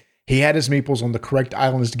erupted. He had his meeples on the correct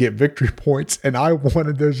islands to get victory points, and I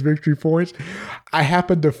wanted those victory points. I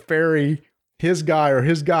happened to ferry his guy, or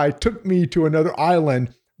his guy took me to another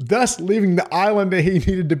island, thus leaving the island that he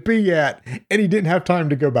needed to be at, and he didn't have time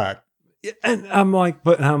to go back. And I'm like,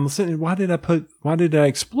 but I'm saying, why did I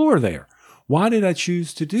explore there? Why did I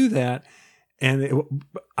choose to do that? And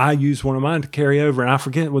I used one of mine to carry over, and I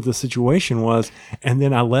forget what the situation was, and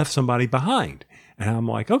then I left somebody behind. And I'm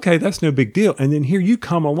like, okay, that's no big deal. And then here you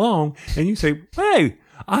come along and you say, hey,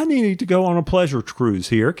 I need to go on a pleasure cruise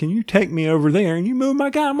here. Can you take me over there? And you move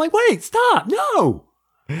my guy. I'm like, wait, stop. No.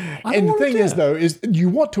 And the thing is, though, is you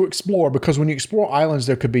want to explore, because when you explore islands,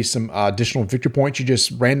 there could be some additional victory points you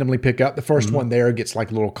just randomly pick up. The first one there gets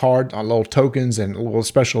like little card, little tokens and little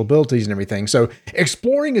special abilities and everything. So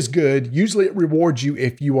exploring is good. Usually it rewards you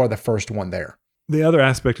if you are the first one there. The other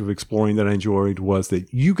aspect of exploring that I enjoyed was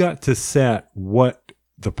that you got to set what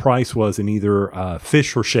the price was in either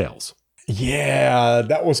fish or shells. Yeah,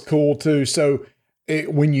 that was cool too. So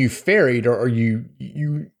when you ferried, or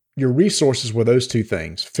your resources were those two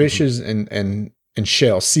things, fishes and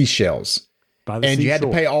shells, seashells. And you had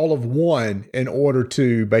to pay all of one in order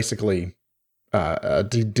to basically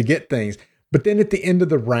to get things. But then at the end of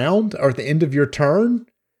the round, or at the end of your turn,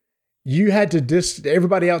 you had to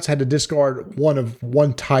everybody else had to discard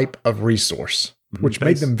one type of resource, which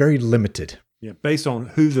made them very limited. Yeah, based on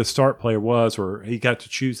who the start player was, or he got to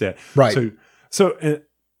choose that. Right. So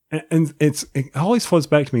and it always flows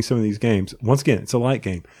back to me, some of these games. Once again, it's a light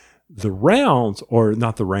game. The rounds, or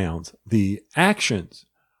not the rounds, the actions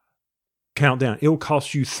count down. It'll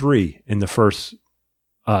cost you 3 in the first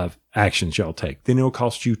actions y'all take. Then it'll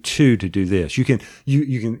cost you 2 to do this.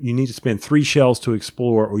 You need to spend 3 shells to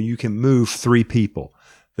explore, or you can move 3 people.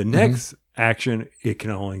 The next action, it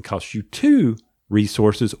can only cost you 2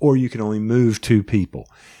 resources, or you can only move 2 people.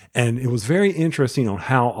 And it was very interesting on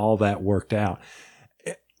how all that worked out.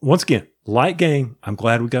 Once again, light game. I'm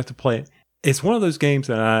glad we got to play it. It's one of those games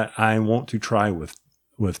that I want to try with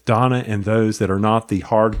Donna and those that are not the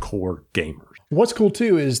hardcore gamers. What's cool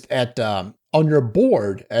too is at on your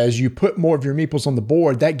board, as you put more of your meeples on the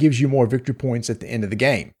board, that gives you more victory points at the end of the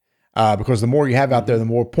game. Because the more you have out there, the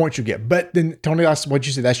more points you get. But then, Tony, that's what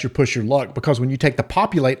you said, that's your push your luck. Because when you take the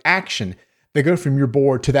populate action, they go from your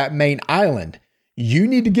board to that main island. You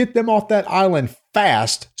need to get them off that island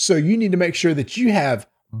fast. So you need to make sure that you have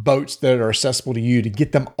boats that are accessible to you to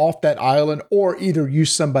get them off that island, or either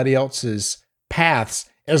use somebody else's paths,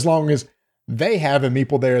 as long as they have a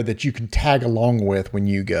meeple there that you can tag along with when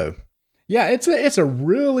you go. Yeah, it's a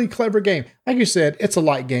really clever game. Like you said, it's a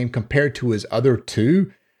light game compared to his other 2,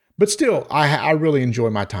 but still, I really enjoy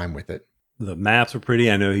my time with it. The maps are pretty.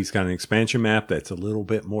 I know he's got an expansion map that's a little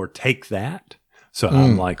bit more take that. So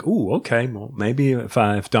I'm like, ooh, okay, well, maybe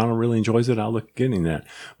if Donna really enjoys it, I'll look at getting that.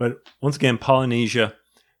 But once again, Polynesia,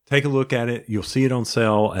 take a look at it. You'll see it on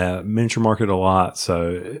sale at Miniature Market a lot.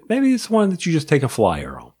 So maybe it's one that you just take a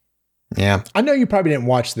flyer on. Yeah. I know you probably didn't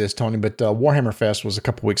watch this, Tony, but Warhammer Fest was a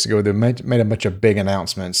couple weeks ago. They made a bunch of big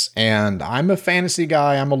announcements. And I'm a fantasy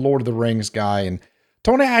guy. I'm a Lord of the Rings guy. And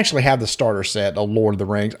Tony, I actually have the starter set of Lord of the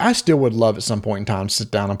Rings. I still would love at some point in time to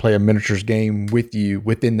sit down and play a miniatures game with you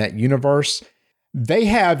within that universe. They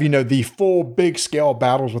have, the full big scale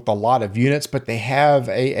battles with a lot of units, but they have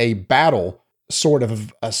a battle sort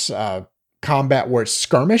of combat where it's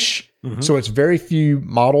skirmish. Mm-hmm. So it's very few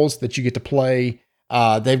models that you get to play.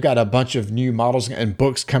 They've got a bunch of new models and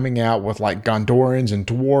books coming out with like Gondorans and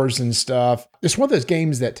dwarves and stuff. It's one of those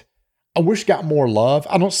games that I wish got more love.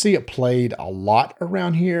 I don't see it played a lot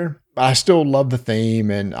around here, but I still love the theme,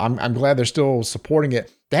 and I'm glad they're still supporting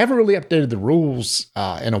it. They haven't really updated the rules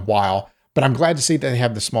in a while, but I'm glad to see that they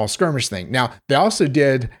have the small skirmish thing. Now, they also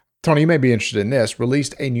did, Tony, you may be interested in this,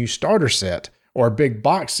 released a new starter set or a big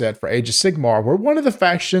box set for Age of Sigmar, where one of the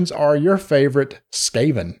factions are your favorite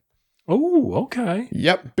Skaven. Oh, okay.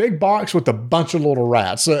 Yep, big box with a bunch of little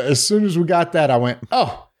rats. So as soon as we got that, I went,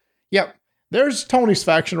 oh, yep, there's Tony's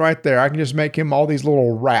faction right there. I can just make him all these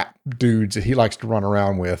little rat dudes that he likes to run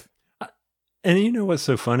around with. And you know what's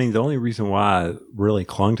so funny? The only reason why I really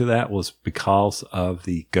clung to that was because of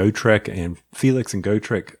the Gotrek and Felix and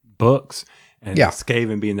Gotrek books, and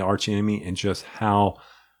Skaven being the arch enemy, and just how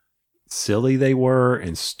silly they were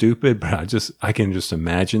and stupid. But I can just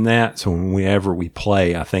imagine that. So whenever we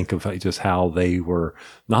play, I think of just how they were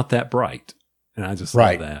not that bright, and I just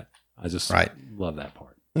love that. I just love that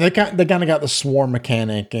part. And they kind of got the swarm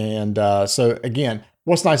mechanic, and so again,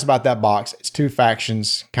 what's nice about that box? It's 2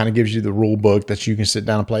 factions. Kind of gives you the rule book that you can sit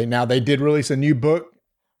down and play. Now they did release a new book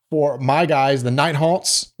for my guys, the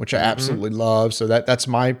Nighthaunts, which I absolutely love. So that's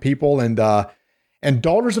my people, and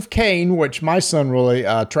Daughters of Cain, which my son really,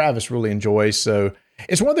 Travis really enjoys. So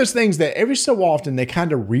it's one of those things that every so often they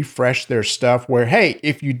kind of refresh their stuff where, hey,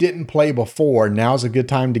 if you didn't play before, now's a good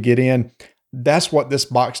time to get in. That's what this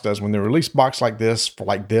box does. When they release a box like this for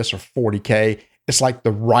like this or 40K, it's like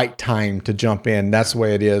the right time to jump in. That's the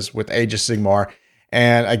way it is with Age of Sigmar.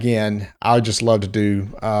 And again, I would just love to do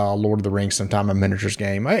Lord of the Rings sometime, a miniatures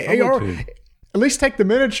game. At least take the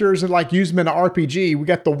miniatures and like use them in an RPG. We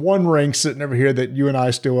got the One Ring sitting over here that you and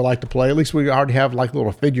I still would like to play. At least we already have like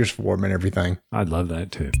little figures for them and everything. I'd love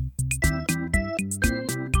that too.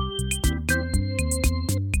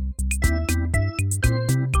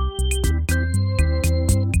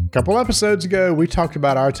 A couple episodes ago, we talked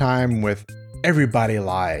about our time with Everybody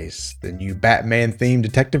Lies, the new Batman-themed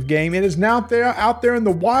detective game. It is now out there in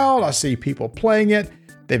the wild. I see people playing it.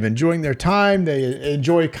 They've enjoying their time. They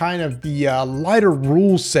enjoy kind of the lighter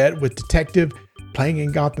rule set with detective playing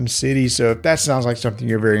in Gotham City. So if that sounds like something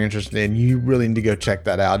you're very interested in, you really need to go check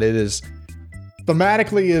that out. It is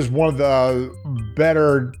thematically is one of the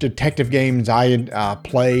better detective games I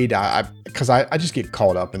played because I just get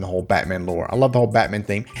caught up in the whole Batman lore. I love the whole Batman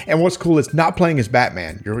theme. And what's cool is not playing as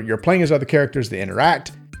Batman. You're playing as other characters that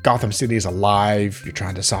interact. Gotham City is alive. You're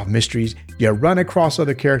trying to solve mysteries. You run across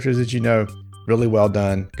other characters that you know. Really well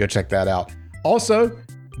done. Go check that out. Also,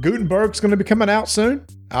 Gutenberg's going to be coming out soon.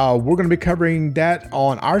 We're going to be covering that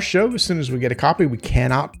on our show as soon as we get a copy. We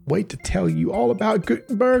cannot wait to tell you all about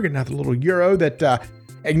Gutenberg, another little Euro that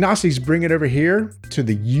Ignacy's bringing over here to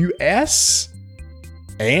the U.S.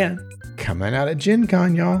 and coming out at Gen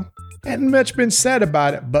Con, y'all. Hadn't much been said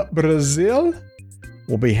about it, but Brazil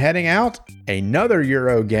will be heading out another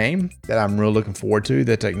Euro game that I'm really looking forward to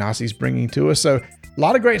that Ignacy's bringing to us. So a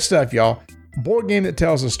lot of great stuff, y'all. Board game that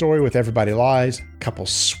tells a story with Everybody Lies. A couple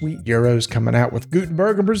sweet Euros coming out with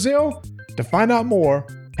Gutenberg in Brazil. To find out more,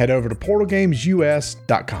 head over to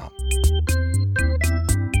portalgamesus.com.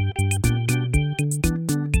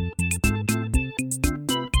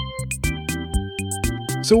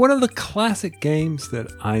 So one of the classic games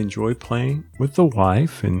that I enjoy playing with the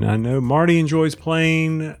wife, and I know Marty enjoys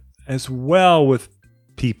playing as well with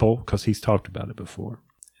people because he's talked about it before,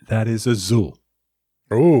 that is Azul.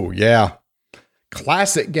 Oh, yeah.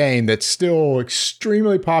 Classic game that's still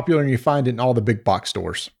extremely popular, and you find it in all the big box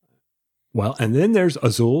stores. Well, and then there's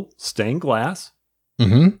Azul Stained Glass.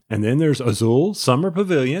 Mm-hmm. And then there's Azul Summer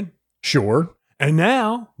Pavilion. Sure. And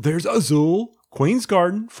now there's Azul Queen's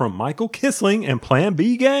Garden from Michael Kissling and Plan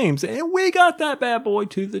B Games. And we got that bad boy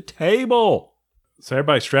to the table. So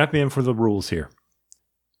everybody strap in for the rules here.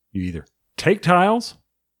 You either take tiles,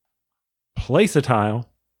 place a tile,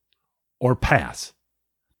 or pass.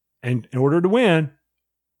 And in order to win,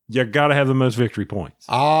 you got to have the most victory points.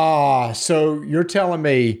 So you're telling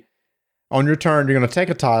me on your turn, you're going to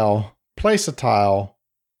take a tile, place a tile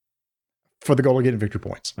for the goal of getting victory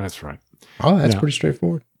points. That's right. Oh, that's pretty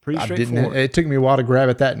straightforward. It took me a while to grab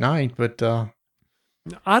it that night, but I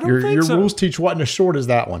don't think so. Your rules teach wasn't as short as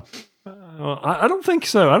that one. I don't think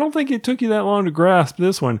so. I don't think it took you that long to grasp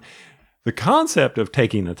this one. The concept of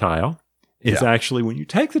taking a tile is actually when you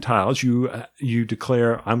take the tiles, you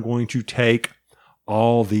declare, I'm going to take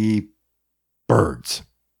all the birds.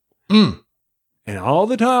 Mm. And all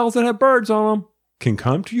the tiles that have birds on them can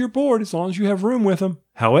come to your board as long as you have room with them.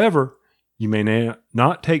 However, You may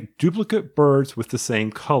not take duplicate birds with the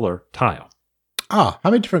same color tile. How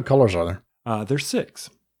many different colors are there? There's 6.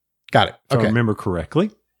 Got it. If I remember correctly.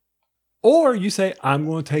 Or you say, I'm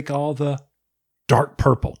going to take all the dark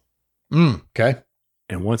purple. Okay.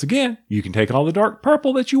 And once again, you can take all the dark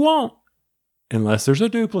purple that you want, unless there's a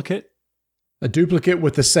duplicate. A duplicate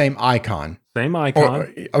with the same icon. Same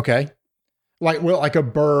icon. Okay. Like a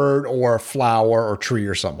bird or a flower or tree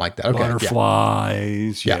or something like that. Okay.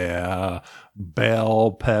 Butterflies, yeah.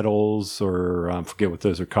 Bell petals, or I forget what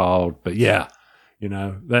those are called, but yeah,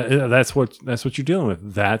 that's what you're dealing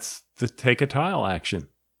with. That's the take a tile action.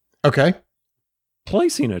 Okay.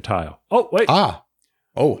 Placing a tile. Oh wait. Oh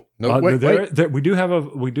no! Wait. We do have a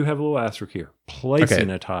little asterisk here.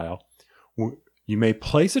 Placing a tile. You may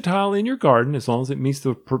place a tile in your garden as long as it meets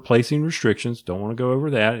the placing restrictions. Don't want to go over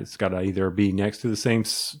that. It's got to either be next to the same.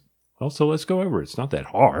 Also, let's go over it. It's not that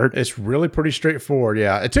hard. It's really pretty straightforward.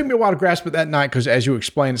 Yeah. It took me a while to grasp it that night because as you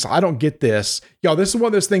explained, I don't get this. Y'all, this is one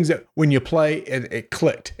of those things that when you play, it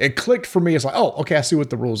clicked. It clicked for me. It's like, oh, okay, I see what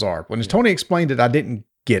the rules are. When Tony explained it, I didn't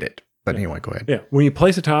get it. But anyway, go ahead. Yeah. When you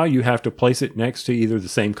place a tile, you have to place it next to either the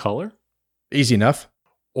same color. Easy enough.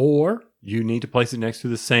 Or you need to place it next to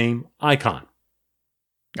the same icon.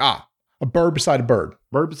 A bird beside a bird.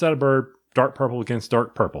 Bird beside a bird, dark purple against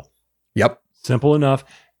dark purple. Yep. Simple enough.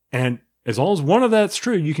 And as long as one of that's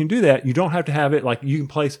true, you can do that. You don't have to have it like you can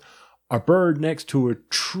place a bird next to a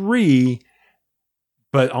tree,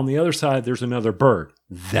 but on the other side, there's another bird.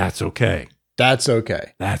 That's okay. That's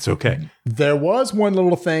okay. That's okay. There was one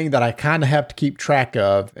little thing that I kind of have to keep track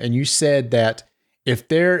of. And you said that if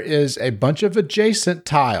there is a bunch of adjacent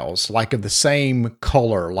tiles, like of the same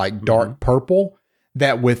color, like dark purple,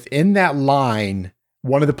 that within that line,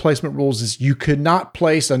 one of the placement rules is you could not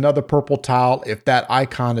place another purple tile if that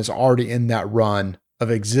icon is already in that run of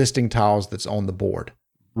existing tiles that's on the board.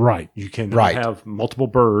 Right. You can have multiple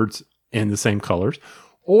birds in the same colors.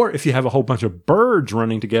 Or if you have a whole bunch of birds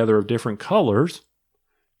running together of different colors,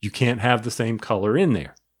 you can't have the same color in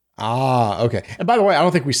there. Okay. And by the way, I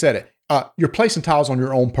don't think we said it. You're placing tiles on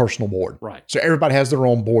your own personal board. Right. So everybody has their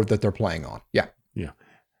own board that they're playing on. Yeah. Yeah.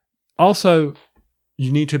 Also,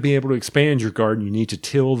 you need to be able to expand your garden. You need to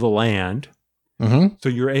till the land. Mm-hmm. So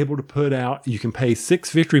you're able to put out, you can pay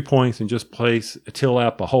 6 victory points and just till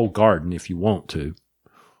out the whole garden if you want to.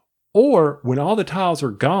 Or when all the tiles are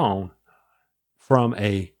gone from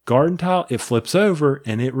a garden tile, it flips over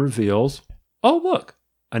and it reveals, oh, look,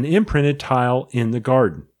 an imprinted tile in the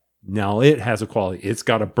garden. Now it has a quality. It's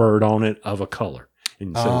got a bird on it of a color.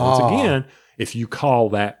 And so once again, if you call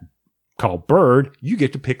bird, you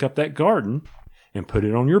get to pick up that garden and put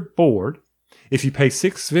it on your board. If you pay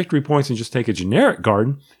 6 victory points and just take a generic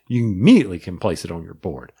garden, you immediately can place it on your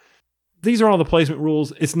board. These are all the placement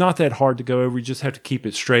rules. It's not that hard to go over. You just have to keep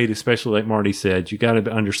it straight, especially like Marty said. You got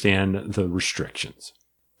to understand the restrictions.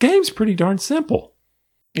 Game's pretty darn simple.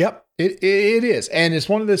 Yep, it is. And it's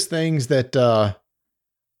one of those things that the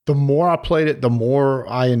more I played it, the more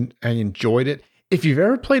I enjoyed it. If you've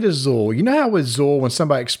ever played Azul, you know how with Azul, when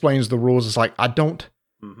somebody explains the rules, it's like,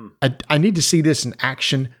 I need to see this in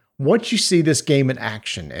action. Once you see this game in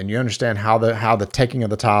action and you understand how the taking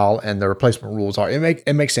of the tile and the replacement rules are,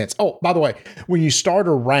 it makes sense. Oh, by the way, when you start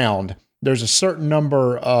a round, there's a certain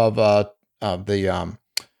number of the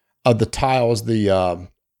tiles, the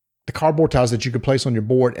cardboard tiles that you can place on your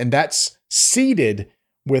board, and that's seeded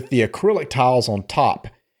with the acrylic tiles on top.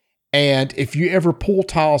 And if you ever pull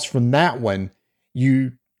tiles from that one,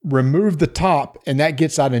 you remove the top, and that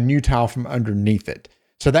gets out a new tile from underneath it.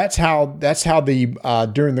 So that's how the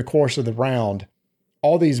during the course of the round,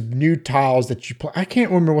 all these new tiles that you play, I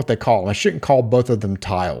can't remember what they call them. I shouldn't call both of them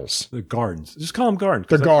tiles. The gardens. Just call them gardens.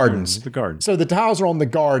 The gardens. The gardens. So the tiles are on the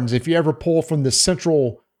gardens. If you ever pull from the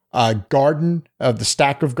central garden of the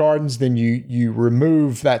stack of gardens, then you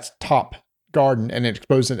remove that top garden and it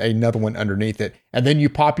exposes another one underneath it. And then you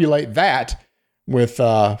populate that with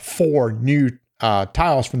 4 new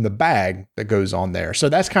tiles from the bag that goes on there. So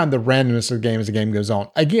that's kind of the randomness of the game as the game goes on.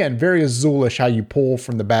 Again, very Azulish how you pull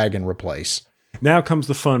from the bag and replace. Now comes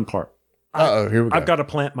the fun part. Here we go. I've got to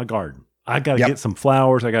plant my garden. I got to get some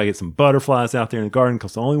flowers. I got to get some butterflies out there in the garden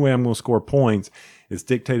because the only way I'm going to score points is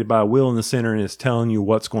dictated by a wheel in the center and it's telling you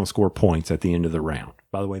what's going to score points at the end of the round.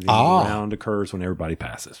 By the way, the end of the round occurs when everybody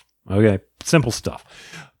passes. Okay, simple stuff.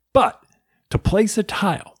 But to place a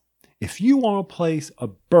tile, if you want to place a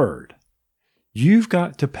bird, you've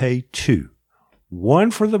got to pay 2. One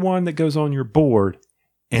for the one that goes on your board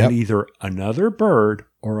and either another bird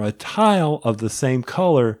or a tile of the same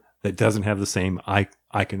color that doesn't have the same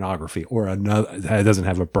iconography or another that doesn't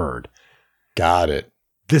have a bird. Got it.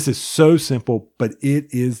 This is so simple, but it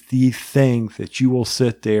is the thing that you will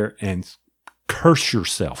sit there and curse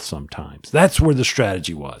yourself sometimes. That's where the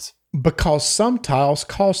strategy was. Because some tiles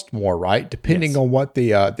cost more, right? Depending on what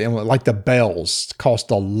like the bells cost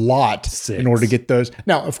a lot in order to get those.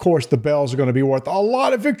 Now, of course, the bells are going to be worth a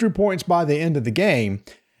lot of victory points by the end of the game.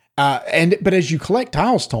 But as you collect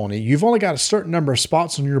tiles, Tony, you've only got a certain number of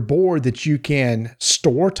spots on your board that you can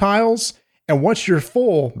store tiles. And once you're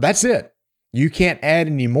full, that's it. You can't add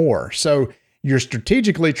any more. So you're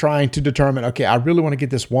strategically trying to determine, okay, I really want to get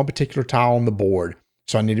this one particular tile on the board.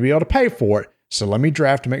 So I need to be able to pay for it. So let me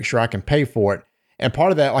draft to make sure I can pay for it. And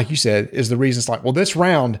part of that, like you said, is the reason it's like, well, this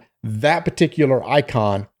round, that particular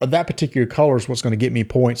icon or that particular color is what's going to get me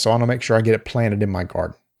points. So I want to make sure I get it planted in my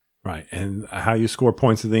garden. Right. And how you score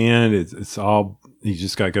points at the end, it's all, you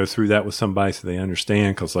just got to go through that with somebody so they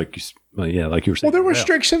understand. Because like you were saying. Well, there are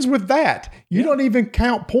restrictions with that. You don't even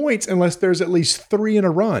count points unless there's at least 3 in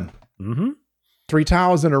a run. Mm-hmm. 3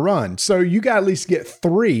 tiles in a run. So you got to at least get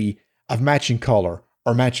 3 of matching color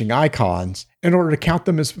or matching icons in order to count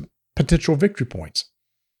them as potential victory points.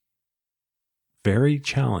 Very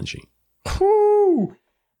challenging. Whew.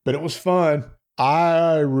 But it was fun.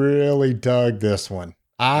 I really dug this one.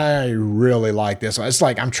 I really like this one. It's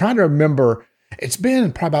like, I'm trying to remember, it's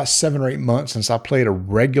been probably about 7 or 8 months since I played a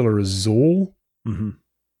regular Azul. Mm-hmm.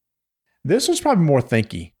 This was probably more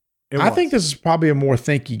thinky. I think this is probably a more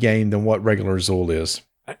thinky game than what regular Azul is.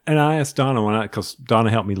 And I asked Donna because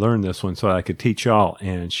Donna helped me learn this one so I could teach y'all.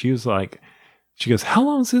 And she was like, she goes, how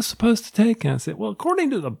long is this supposed to take? And I said, well,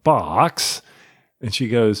 according to the box. And she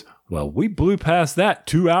goes, well, we blew past that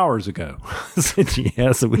 2 hours ago. I said,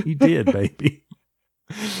 yes, we did, baby.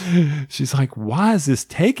 She's like, why is this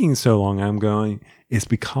taking so long? I'm going, it's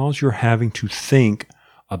because you're having to think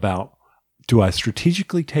about, do I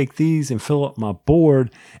strategically take these and fill up my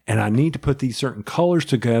board, and I need to put these certain colors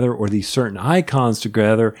together or these certain icons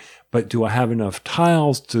together, but do I have enough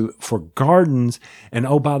tiles for gardens? And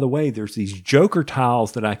oh, by the way, there's these joker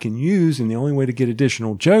tiles that I can use, and the only way to get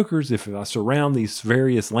additional jokers if I surround these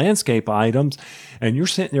various landscape items, and you're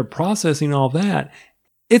sitting there processing all that.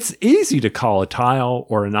 It's easy to call a tile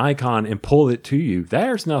or an icon and pull it to you.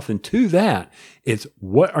 There's nothing to that. It's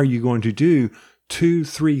what are you going to do 2,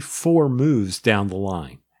 3, 4 moves down the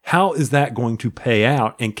line? How is that going to pay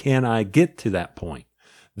out? And can I get to that point?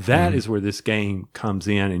 That is where this game comes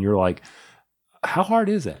in. And you're like, how hard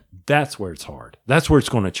is that? That's where it's hard. That's where it's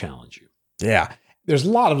going to challenge you. Yeah. There's a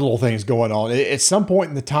lot of little things going on. At some point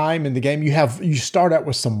in the time in the game, you start out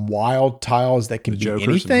with some wild tiles that can be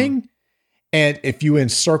anything. And if you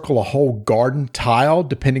encircle a whole garden tile,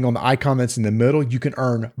 depending on the icon that's in the middle, you can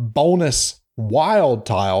earn bonus wild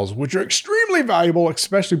tiles, which are extremely valuable,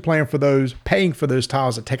 especially paying for those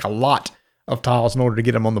tiles that take a lot of tiles in order to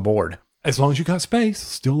get them on the board. As long as you got space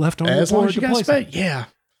still left on the board. As long as you got space. Yeah.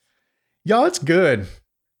 Y'all, it's good.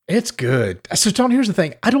 It's good. So, Tony, here's the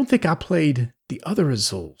thing. I don't think I played the other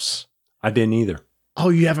Azuls. I didn't either. Oh,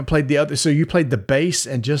 you haven't played the other. So you played the base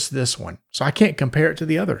and just this one. So I can't compare it to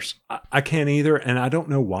the others. I can't either. And I don't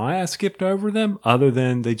know why I skipped over them other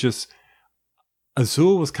than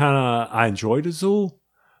Azul was I enjoyed Azul,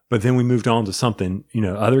 but then we moved on to something,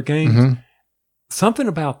 other games. Mm-hmm. Something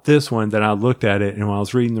about this one that I looked at it and when I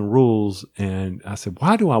was reading the rules and I said,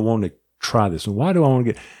 why do I want to try this? And why do I want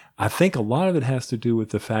to I think a lot of it has to do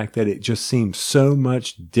with the fact that it just seems so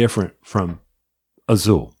much different from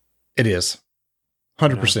Azul. It is.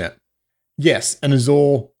 100%. Yes. And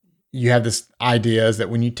Azul, you have this idea is that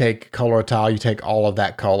when you take color a tile, you take all of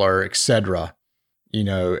that color, etc.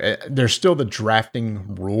 There's still the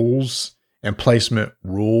drafting rules and placement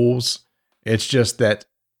rules. It's just that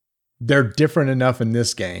they're different enough in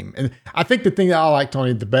this game. And I think the thing that I like,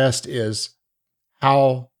 Tony, the best is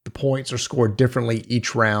how the points are scored differently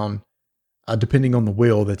each round, depending on the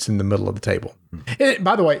wheel that's in the middle of the table. Mm-hmm.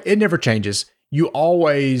 By the way, it never changes. You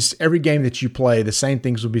always, every game that you play, the same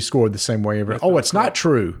things will be scored the same way. It's not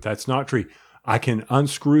true. That's not true. I can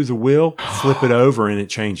unscrew the wheel, flip it over, and it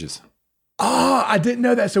changes. Oh, I didn't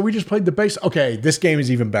know that. So we just played the base. Okay, this game is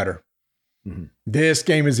even better. Mm-hmm. This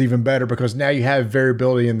game is even better because now you have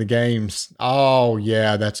variability in the games. Oh,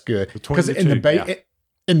 yeah, that's good. Because in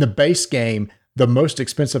the base game, the most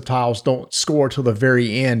expensive tiles don't score till the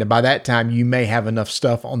very end. And by that time, you may have enough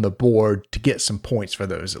stuff on the board to get some points for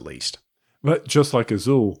those at least. But just like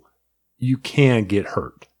Azul, you can get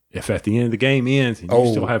hurt. If at the end of the game ends and you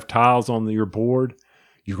still have tiles on your board,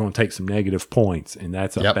 you're going to take some negative points. And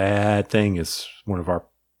that's a bad thing, as one of our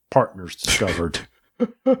partners discovered.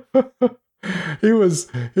 Burrow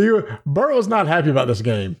was not happy about this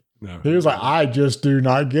game. No, he was like, I just do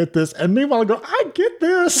not get this. And meanwhile, I go, I get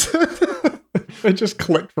this. It just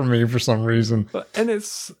clicked for me for some reason. And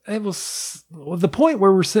it was the point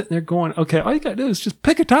where we're sitting there going, okay, all you got to do is just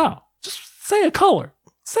pick a tile. Just say a color.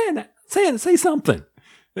 Say something.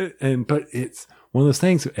 But it's one of those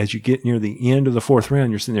things, as you get near the end of the fourth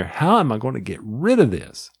round, you're sitting there, how am I going to get rid of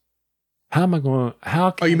this? How am I going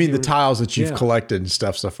to, you mean the tiles that you've collected and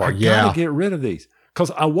stuff so far? I got to get rid of these. Because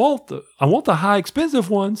I want the high expensive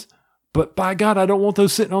ones, but by God, I don't want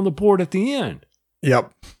those sitting on the board at the end.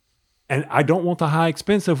 Yep. And I don't want the high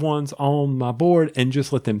expensive ones on my board and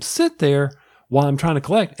just let them sit there while I'm trying to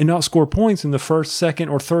collect and not score points in the first, second,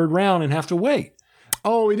 or third round and have to wait.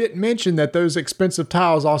 Oh, we didn't mention that those expensive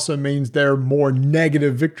tiles also means there are more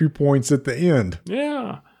negative victory points at the end.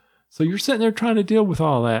 Yeah. So you're sitting there trying to deal with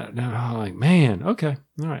all that. And I'm like, man, okay.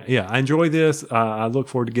 All right. Yeah, I enjoy this. I look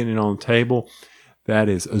forward to getting it on the table. That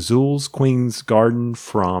is Azul's Queen's Garden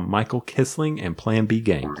from Michael Kissling and Plan B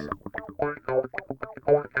Games.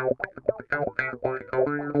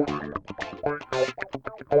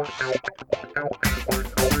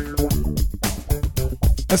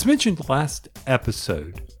 As mentioned last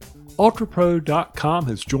episode, UltraPro.com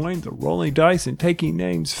has joined the Rolling Dice and Taking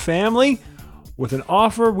Names family with an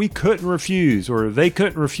offer we couldn't refuse, or they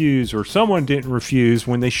couldn't refuse, or someone didn't refuse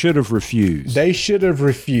when they should have refused. They should have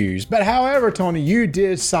refused. But however, Tony, you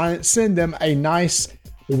did send them a nice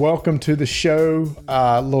welcome to the show,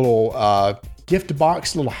 little gift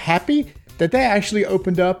box, little happy that they actually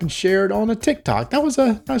opened up and shared on a TikTok. That was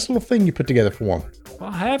a nice little thing you put together for them. Well,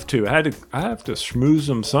 I have to. I have to schmooze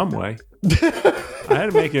them some way. I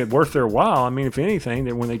had to make it worth their while. I mean, if anything,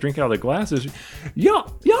 that when they drink out of the glasses,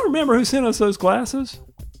 y'all remember who sent us those glasses?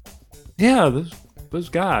 Yeah, those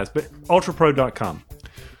guys. But UltraPro.com.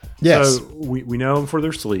 Yes. So we know them for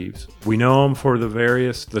their sleeves. We know them for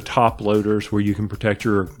the top loaders where you can protect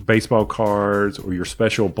your baseball cards or your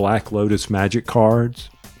special Black Lotus Magic cards.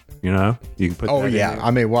 You know, you can put. Oh yeah,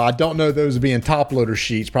 I mean, well, I don't know those being top loader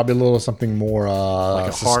sheets. Probably a little something more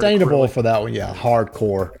like sustainable for that one. Yeah,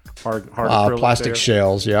 hardcore, hard plastic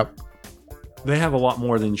shells. Yep. They have a lot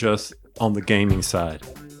more than just on the gaming side.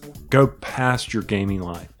 Go past your gaming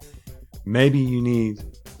life. Maybe you need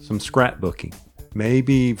some scrapbooking.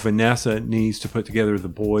 Maybe Vanessa needs to put together the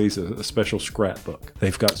boys a special scrapbook.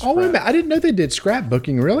 They've got. Oh wait a minute! I didn't know they did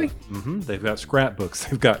scrapbooking. Really? Mm-hmm. They've got scrapbooks.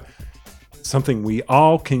 They've got something we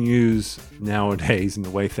all can use nowadays in the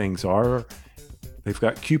way things are. They've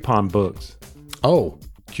got coupon books. Oh.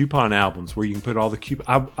 Coupon albums where you can put all the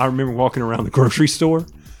coupons. I remember walking around the grocery store.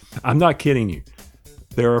 I'm not kidding you.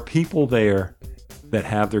 There are people there that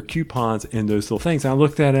have their coupons in those little things. I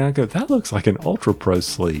looked at it and I go, that looks like an Ultra Pro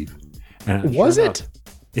sleeve. And was it?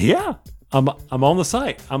 Yeah. I'm on the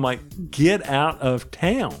site. I'm like, get out of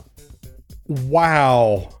town.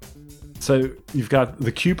 Wow. So you've got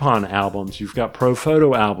the coupon albums, you've got pro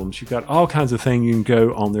photo albums, you've got all kinds of things you can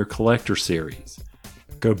go on their collector series.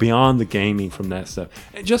 Go beyond the gaming from that stuff.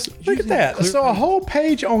 And just look at that. So a whole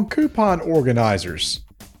page on coupon organizers.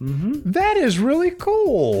 Mm-hmm. That is really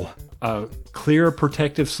cool. Clear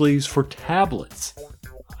protective sleeves for tablets.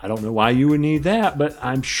 I don't know why you would need that, but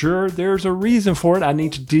I'm sure there's a reason for it. I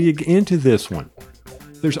need to dig into this one.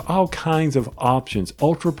 There's all kinds of options.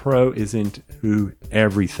 Ultra Pro is into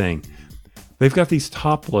everything. They've got these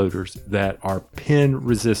top loaders that are pin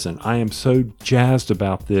resistant. I am so jazzed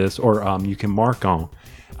about this, or you can mark on.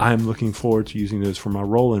 I'm looking forward to using those for my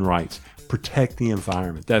roll-in rights. Protect the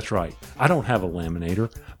environment. That's right. I don't have a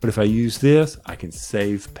laminator, but if I use this, I can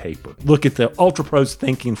save paper. Look at the Ultra Pro's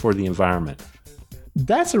thinking for the environment.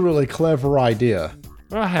 That's a really clever idea.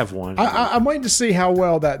 I have one. I'm waiting to see how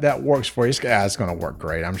well that works for you. It's going to work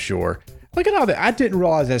great, I'm sure. Look at all that. I didn't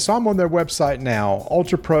realize that. So I'm on their website now,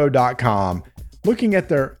 ultrapro.com, looking at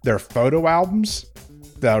their photo albums,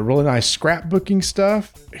 the really nice scrapbooking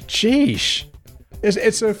stuff. Sheesh.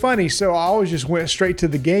 It's so funny. So I always just went straight to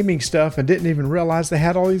the gaming stuff and didn't even realize they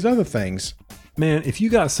had all these other things. Man, if you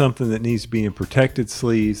got something that needs to be in protected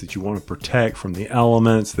sleeves that you want to protect from the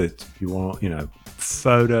elements, that you want,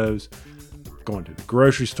 photos, going to the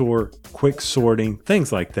grocery store, quick sorting,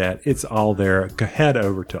 things like that, it's all there. Go head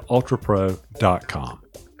over to ultrapro.com.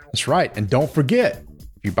 That's right. And don't forget,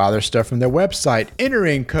 if you buy their stuff from their website, enter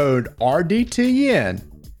in code RDTN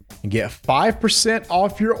and get 5%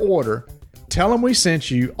 off your order. Tell them we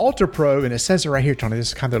sent you Ultra Pro, and it says it right here, Tony. This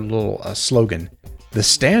is kind of a little slogan. The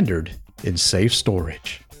standard in safe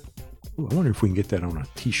storage. Ooh, I wonder if we can get that on a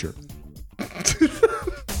t-shirt.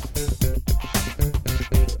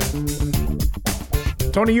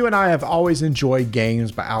 Tony, you and I have always enjoyed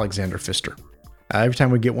games by Alexander Pfister. Every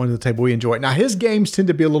time we get one to the table, we enjoy it. Now, his games tend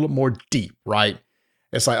to be a little more deep, right?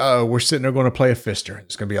 It's like, oh, we're sitting there going to play a Pfister.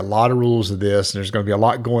 There's going to be a lot of rules of this, and there's going to be a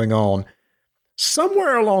lot going on.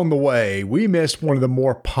 Somewhere along the way, we missed one of the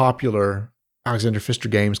more popular Alexander Pfister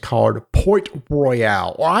games called Port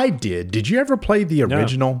Royale. Or I did. Did you ever play the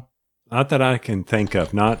original? No, not that I can think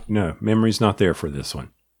of. No, memory's not there for this one.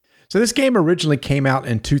 So this game originally came out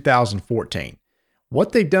in 2014.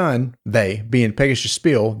 What they've done, they, being Pegasus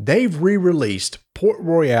Spiel, they've re-released Port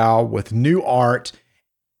Royale with new art,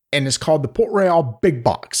 and it's called the Port Royale Big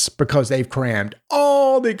Box because they've crammed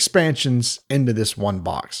all the expansions into this one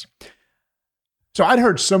box. So I'd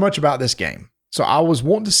heard so much about this game, so I was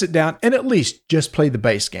wanting to sit down and at least just play the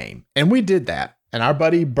base game. And we did that. And our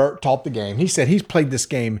buddy Bert taught the game. He said he's played this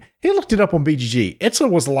game. He looked it up on BGG. It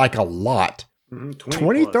was like a lot.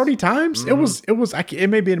 20, 30 times? Mm-hmm. It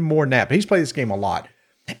may be more than that, but he's played this game a lot.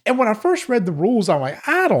 And when I first read the rules, I'm like,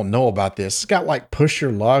 I don't know about this. It's got like push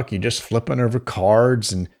your luck. You're just flipping over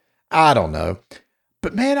cards and I don't know.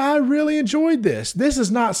 But man, I really enjoyed this. This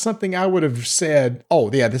is not something I would have said,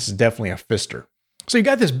 oh yeah, this is definitely a Pfister. So you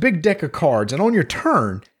got this big deck of cards, and on your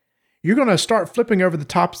turn, you're going to start flipping over the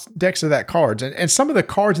top decks of that cards. And some of the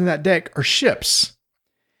cards in that deck are ships.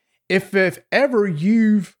 If ever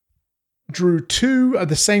you've drew 2 of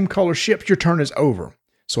the same color ships, your turn is over.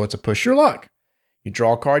 So it's a push your luck. You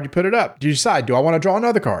draw a card, you put it up. You decide, do I want to draw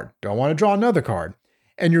another card? Do I want to draw another card?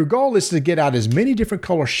 And your goal is to get out as many different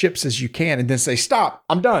color ships as you can and then say, stop,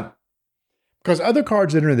 I'm done. Because other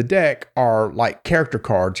cards that are in the deck are like character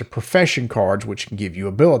cards or profession cards, which can give you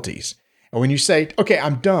abilities. And when you say, okay,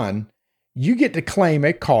 I'm done, you get to claim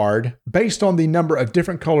a card based on the number of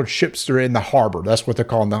different colored ships that are in the harbor. That's what they're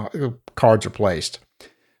calling the cards are placed.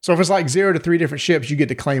 So if it's like 0 to 3 different ships, you get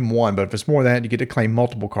to claim 1. But if it's more than that, you get to claim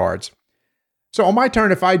multiple cards. So on my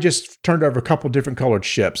turn, if I just turned over a couple different colored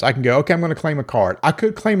ships, I can go, okay, I'm going to claim a card. I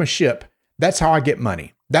could claim a ship. That's how I get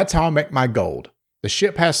money. That's how I make my gold. The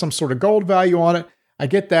ship has some sort of gold value on it. I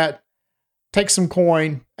get that, take some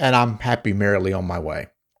coin, and I'm happy merrily on my way.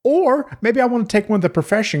 Or maybe I want to take one of the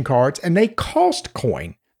profession cards and they cost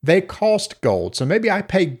coin. They cost gold. So maybe I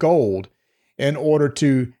pay gold in order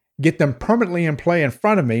to get them permanently in play in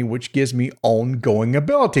front of me, which gives me ongoing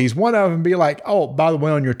abilities. One of them be like, oh, by the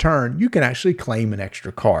way, on your turn, you can actually claim an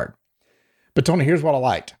extra card. But Tony, here's what I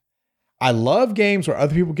liked. I love games where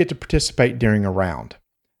other people get to participate during a round.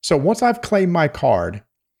 So once I've claimed my card,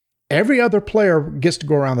 every other player gets to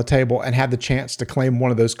go around the table and have the chance to claim one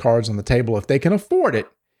of those cards on the table if they can afford it.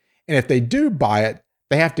 And if they do buy it,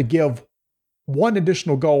 they have to give 1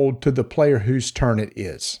 additional gold to the player whose turn it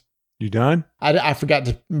is. You done? I forgot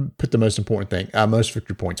to put the most important thing. Most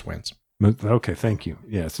victory points wins. Okay, thank you.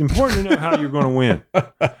 Yeah, it's important to know how you're going to win.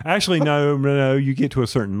 Actually, no, you get to a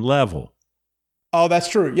certain level. Oh, that's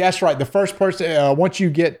true. Yeah, that's right. The first person, once you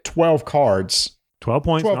get 12 cards. 12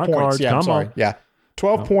 points, 12 not points. Cards. Yeah, I'm sorry. On. Yeah.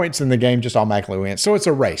 12 points in the game just automatically wins. So it's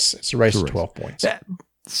a race. It's a race of 12 points.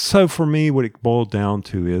 So for me, what it boiled down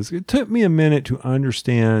to is it took me a minute to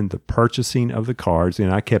understand the purchasing of the cards.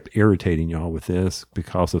 And I kept irritating y'all with this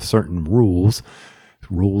because of certain rules.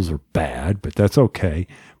 Rules are bad, but that's okay.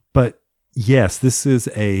 But yes, this is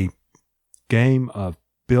a game of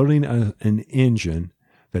building an engine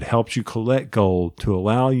that helps you collect gold to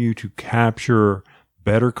allow you to capture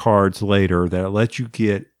better cards later that lets you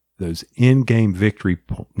get those in-game victory,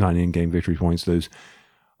 not in-game victory points, those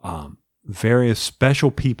various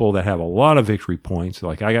special people that have a lot of victory points.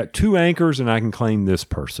 Like I got 2 anchors and I can claim this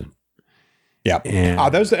person. Yeah.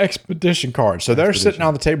 And those are expedition cards. So they're sitting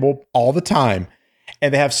on the table all the time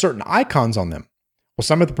and they have certain icons on them. Well,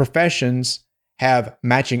 some of the professions have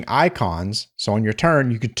matching icons. So on your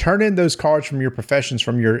turn, you could turn in those cards from your professions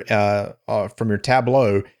from your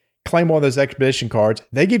tableau, claim one of those expedition cards.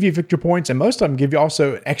 They give you victory points, and most of them give you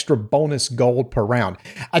also an extra bonus gold per round.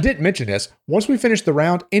 I didn't mention this. Once we finish the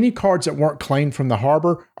round, any cards that weren't claimed from the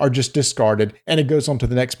harbor are just discarded, and it goes on to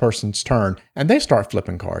the next person's turn, and they start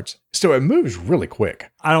flipping cards. So it moves really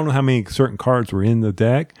quick. I don't know how many certain cards were in the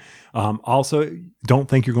deck. Also, don't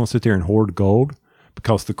think you're going to sit there and hoard gold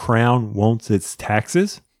because the crown wants its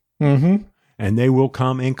taxes. Mm-hmm. And they will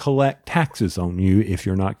come and collect taxes on you if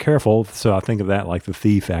you're not careful. So I think of that like the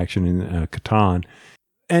thief action in Catan.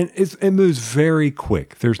 And it moves very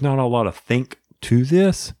quick. There's not a lot of think to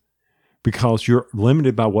this because you're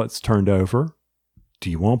limited by what's turned over.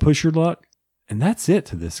 Do you want to push your luck? And that's it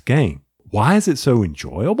to this game. Why is it so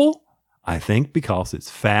enjoyable? I think because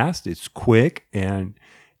it's fast, it's quick, and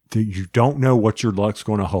you don't know what your luck's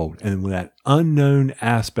going to hold. And that unknown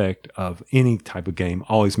aspect of any type of game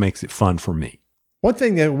always makes it fun for me. One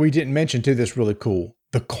thing that we didn't mention too that's really cool,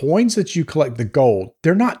 the coins that you collect, the gold,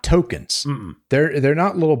 they're not tokens. Mm-mm. They're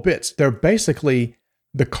not little bits. They're basically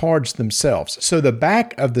the cards themselves. So the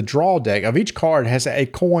back of the draw deck of each card has a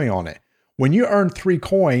coin on it. When you earn 3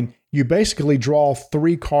 coin, you basically draw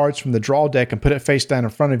 3 cards from the draw deck and put it face down in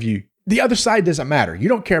front of you. The other side doesn't matter. You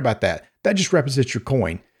don't care about that. That just represents your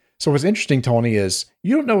coin. So what's interesting, Tony, is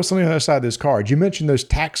you don't know what's on the other side of those cards. You mentioned those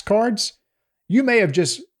tax cards. You may have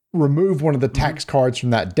just removed one of the tax cards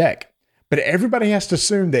from that deck. But everybody has to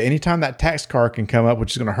assume that anytime that tax card can come up,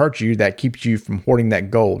 which is going to hurt you, that keeps you from hoarding that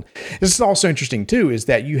gold. This is also interesting, too, is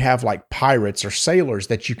that you have like pirates or sailors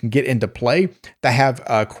that you can get into play that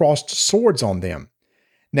have crossed swords on them.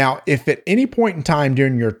 Now, if at any point in time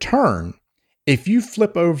during your turn, if you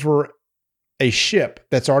flip over a ship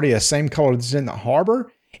that's already the same color that's in the harbor,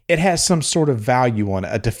 it has some sort of value on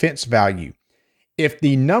it, a defense value. If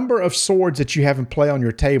the number of swords that you have in play on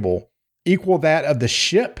your table equal that of the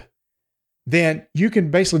ship, then you can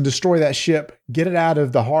basically destroy that ship, get it out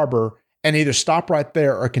of the harbor, and either stop right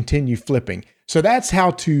there or continue flipping. So that's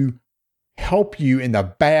how to help you in the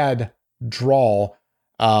bad draw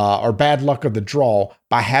or bad luck of the draw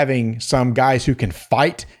by having some guys who can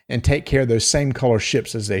fight and take care of those same color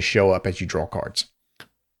ships as they show up as you draw cards.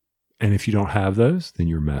 And if you don't have those, then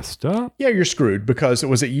you're messed up. Yeah, you're screwed because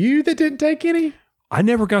was it you that didn't take any? I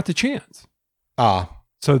never got the chance.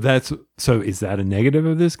 So is that a negative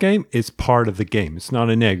of this game? It's part of the game. It's not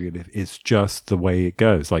a negative. It's just the way it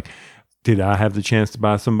goes. Like, did I have the chance to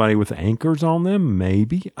buy somebody with anchors on them?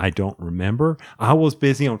 Maybe. I don't remember. I was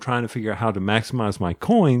busy on trying to figure out how to maximize my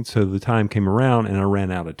coins, so the time came around and I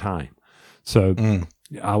ran out of time. So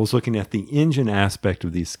I was looking at the engine aspect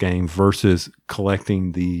of this game versus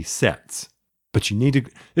collecting the sets. But you need to,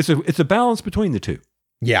 it's a balance between the two.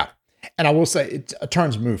 Yeah. And I will say,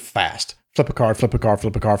 turns move fast. Flip a card, flip a card,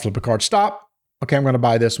 flip a card, flip a card. Stop. Okay, I'm going to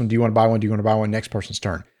buy this one. Do you want to buy one? Do you want to buy one? Next person's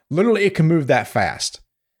turn. Literally, it can move that fast.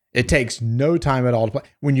 It takes no time at all to play.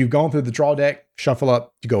 When you've gone through the draw deck, shuffle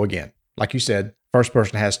up, you go again. Like you said, first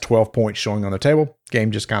person has 12 points showing on the table.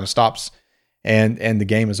 Game just kind of stops, and the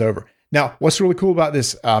game is over. Now, what's really cool about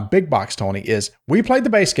this big box, Tony, is we played the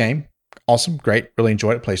base game. Awesome, great, really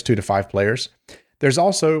enjoyed it. Plays 2 to 5 players. There's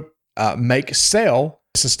also Make Sale.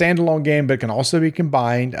 It's a standalone game, but it can also be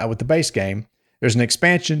combined with the base game. There's an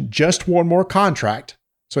expansion, Just One More Contract.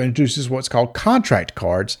 So it introduces what's called contract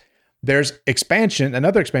cards. There's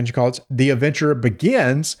another expansion called The Adventure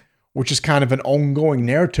Begins, which is kind of an ongoing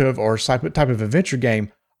narrative or type of adventure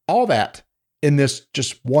game. All that in this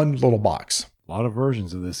just one little box. A lot of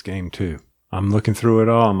versions of this game, too. I'm looking through it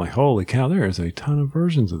all. I'm like, holy cow, there is a ton of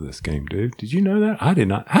versions of this game, dude. Did you know that? I did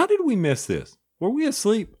not. How did we miss this? Were we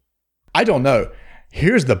asleep? I don't know.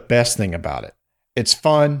 Here's the best thing about it. It's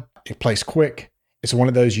fun. It plays quick. It's one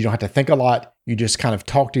of those you don't have to think a lot. You just kind of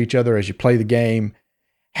talk to each other as you play the game.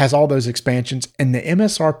 Has all those expansions. And the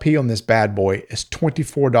MSRP on this bad boy is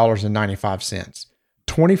 $24.95.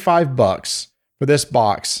 $25 for this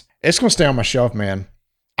box. It's going to stay on my shelf, man.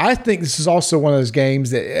 I think this is also one of those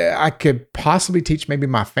games that I could possibly teach maybe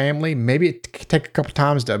my family. Maybe it could take a couple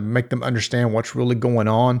times to make them understand what's really going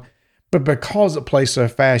on. But because it plays so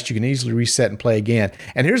fast, you can easily reset and play again.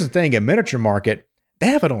 And here's the thing, at Miniature Market, they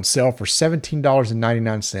have it on sale for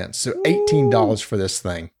 $17.99. So $18 for this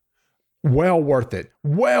thing. Well worth it.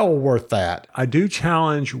 Well worth that. I do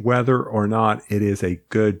challenge whether or not it is a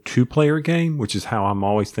good 2-player game, which is how I'm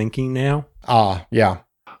always thinking now. Yeah.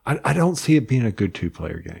 I don't see it being a good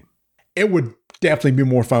 2-player game. It would definitely be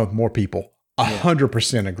more fun with more people.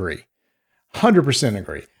 100% agree. 100%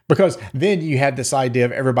 agree. Because then you have this idea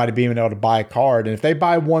of everybody being able to buy a card. And if they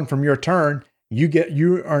buy one from your turn,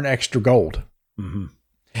 you earn extra gold. Mm-hmm.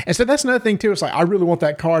 And so that's another thing too. It's like, I really want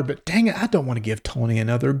that card, but dang it, I don't want to give Tony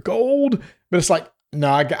another gold. But it's like,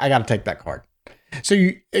 no, I got to take that card. So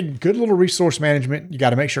good little resource management. You got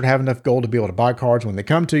to make sure to have enough gold to be able to buy cards when they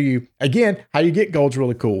come to you. Again, how you get gold's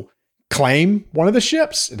really cool. Claim one of the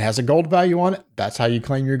ships. It has a gold value on it. That's how you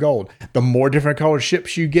claim your gold. The more different colored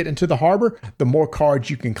ships you get into the harbor, the more cards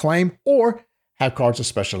you can claim or have cards with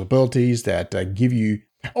special abilities that give you.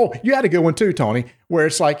 Oh, you had a good one too, Tony, where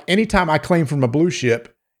it's like anytime I claim from a blue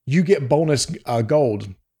ship, you get bonus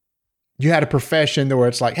gold. You had a profession where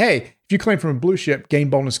it's like, hey, if you claim from a blue ship, gain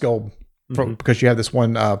bonus gold because you have this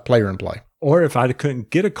one player in play. Or if I couldn't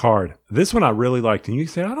get a card, this one I really liked. And you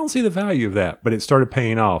said, I don't see the value of that, but it started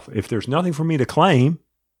paying off. If there's nothing for me to claim,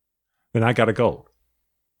 then I got a gold.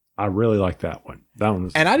 I really like that one.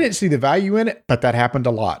 And I didn't see the value in it, but that happened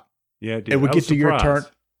a lot. Yeah, it did. It would get to your turn.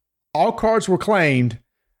 All cards were claimed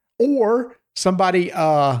or somebody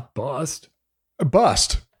bust.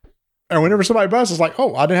 And whenever somebody busts, it's like,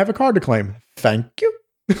 oh, I didn't have a card to claim. Thank you.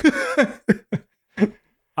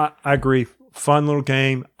 I agree. Fun little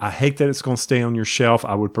game. I hate that it's going to stay on your shelf.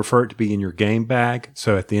 I would prefer it to be in your game bag.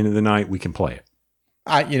 So at the end of the night, we can play it.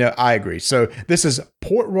 I agree. So this is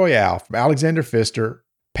Port Royale from Alexander Pfister.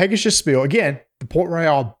 Pegasus Spiel, again, the Port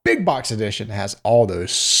Royale Big Box Edition has all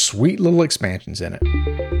those sweet little expansions in it.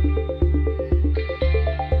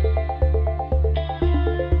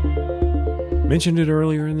 Mentioned it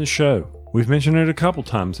earlier in the show. We've mentioned it a couple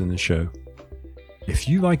times in the show. If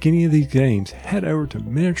you like any of these games, head over to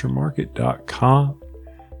miniaturemarket.com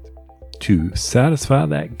to satisfy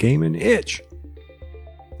that gaming itch.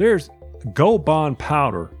 There's Gold Bond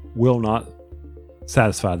powder will not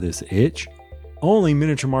satisfy this itch. Only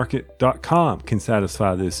miniaturemarket.com can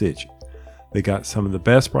satisfy this itch. They got some of the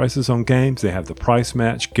best prices on games. They have the price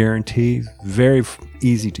match guarantee. Very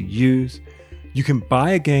easy to use. You can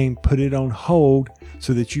buy a game, put it on hold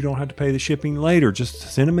so that you don't have to pay the shipping later. Just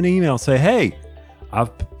send them an email. Say, hey, I've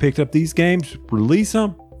picked up these games, release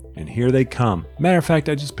them, and here they come. Matter of fact,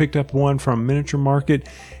 I just picked up one from Miniature Market,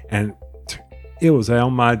 and it was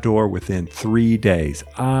on my door within 3 days.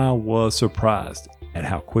 I was surprised at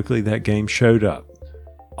how quickly that game showed up.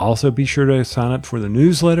 Also, be sure to sign up for the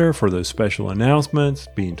newsletter for those special announcements,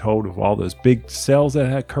 being told of all those big sales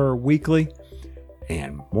that occur weekly.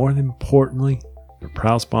 And more than importantly, they're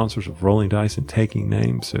proud sponsors of Rolling Dice and Taking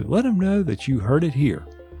Names. So let them know that you heard it here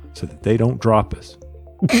so that they don't drop us.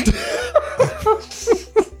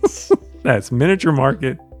 That's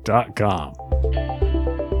miniaturemarket.com.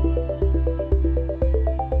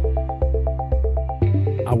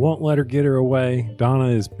 I won't let her get her away. Donna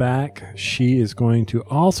is back. She is going to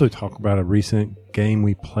also talk about a recent game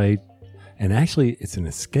we played. And actually, it's an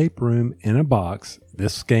escape room in a box.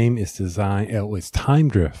 This game is designed, it's Time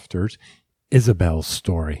Drifters, Isabel's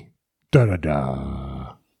Story.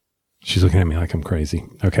 Da-da-da. She's looking at me like I'm crazy.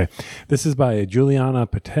 Okay. This is by Juliana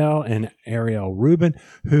Patel and Ariel Rubin,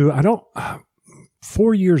 who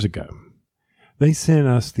 4 years ago, they sent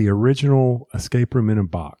us the original escape room in a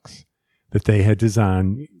box that they had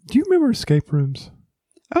designed. Do you remember escape rooms?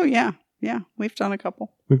 Oh, yeah. Yeah. We've done a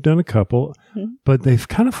couple. But they've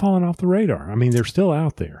kind of fallen off the radar. I mean, they're still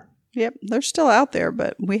out there. Yep. They're still out there,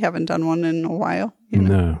 but we haven't done one in a while.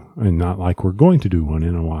 No, and not like we're going to do one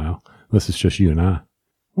in a while. Unless it's just you and I.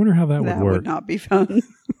 Wonder how that would work. That would not be fun.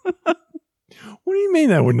 What do you mean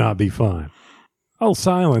that would not be fun? Oh,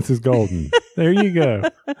 silence is golden. There you go.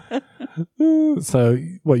 So,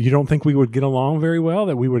 what, you don't think we would get along very well?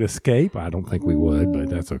 That we would escape? I don't think we would, but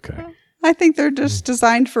that's okay. I think they're just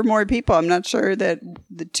designed for more people. I'm not sure that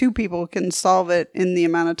the two people can solve it in the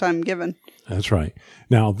amount of time given. That's right.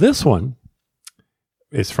 Now, this one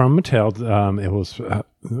is from Mattel. It was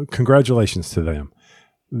congratulations to them.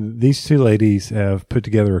 These two ladies have put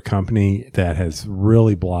together a company that has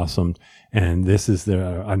really blossomed, and this is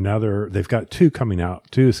they've got two coming out,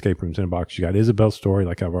 two escape rooms in a box. You got Isabel's Story,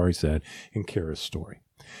 like I've already said, and Kira's Story.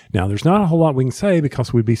 Now, there's not a whole lot we can say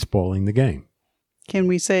because we'd be spoiling the game. Can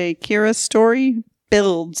we say Kira's Story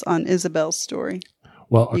builds on Isabel's Story?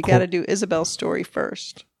 Well, you got to do Isabel's Story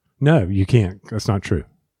first. No, you can't. That's not true.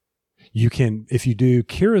 You can, if you do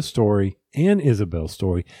Kira's Story and Isabel's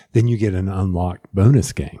Story, then you get an unlocked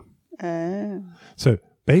bonus game. So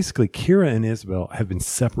basically, Kira and Isabel have been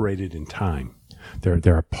separated in time.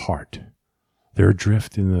 They're apart. They're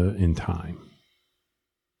adrift in time.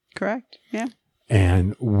 Correct. Yeah.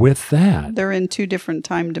 And with that, they're in two different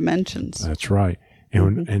time dimensions. That's right.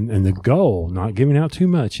 And, and the goal, not giving out too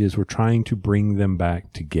much, is we're trying to bring them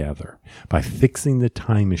back together by fixing the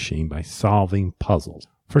time machine, by solving puzzles.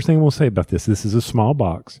 First thing we'll say about this is a small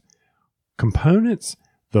box. Components,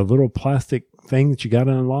 the little plastic thing that you got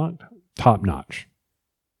unlocked, top notch.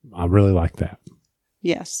 I really like that.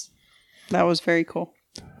 Yes. That was very cool.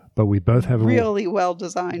 But we both have really well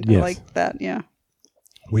designed. Yes. I like that. Yeah.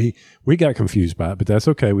 We got confused by it, but that's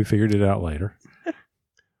okay. We figured it out later.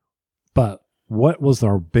 But what was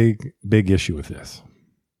our big issue with this?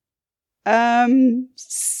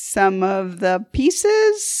 Some of the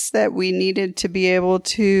pieces that we needed to be able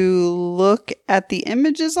to look at the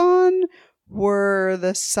images on were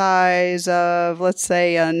the size of, let's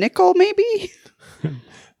say, a nickel, maybe?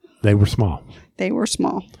 They were small. They were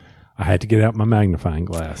small. I had to get out my magnifying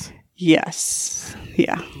glass. Yes.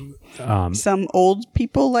 Yeah. Some old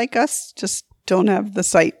people like us just don't have the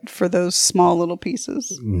sight for those small little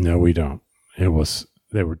pieces. No, we don't. They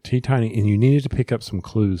were teeny-tiny, and you needed to pick up some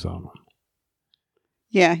clues on them.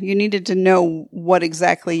 Yeah, you needed to know what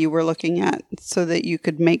exactly you were looking at so that you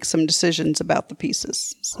could make some decisions about the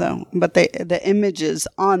pieces. So, but the images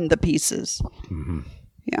on the pieces. Mm-hmm.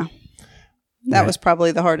 Yeah. That was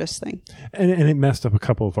probably the hardest thing. And it messed up a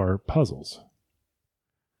couple of our puzzles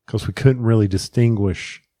because we couldn't really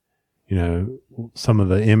distinguish, some of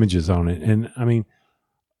the images on it. And I mean,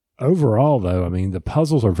 overall, though, the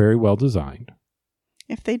puzzles are very well designed.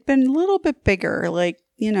 If they'd been a little bit bigger,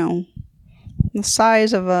 The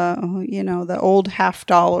size of the old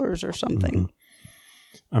 $50 or something.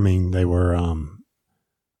 Mm-hmm. I mean, they were,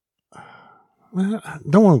 well, I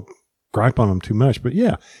don't want to gripe on them too much, but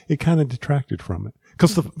yeah, it kind of detracted from it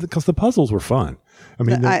because the puzzles were fun. I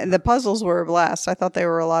mean, the puzzles were a blast. I thought they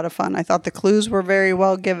were a lot of fun. I thought the clues were very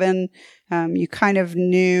well given. You kind of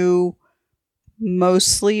knew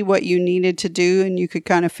mostly what you needed to do, and you could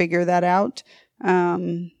kind of figure that out.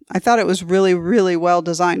 I thought it was really, really well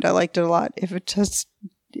designed. I liked it a lot. If it just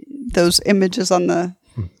those images on the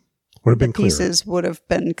would have been pieces would have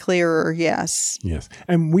been clearer. Yes. Yes.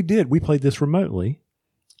 And we played this remotely.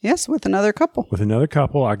 Yes. With another couple.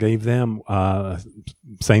 I gave them,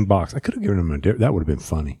 same box. I could have given them that would have been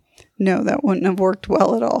funny. No, that wouldn't have worked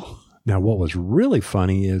well at all. Now, what was really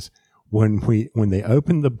funny is when they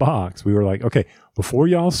opened the box, we were like, okay, before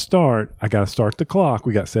y'all start, I got to start the clock.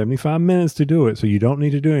 We got 75 minutes to do it, so you don't need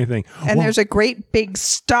to do anything. And there's a great big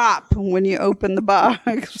stop when you open the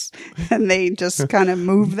box, and they just kind of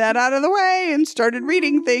moved that out of the way and started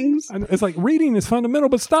reading things. It's like reading is fundamental,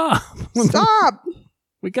 but stop. Stop.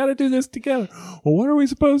 We got to do this together. Well, what are we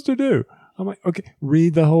supposed to do? I'm like, okay,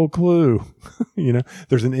 read the whole clue.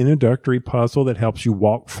 There's an introductory puzzle that helps you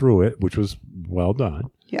walk through it, which was well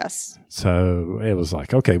done. Yes. So it was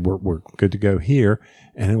like, okay, we're good to go here.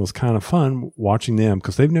 And it was kind of fun watching them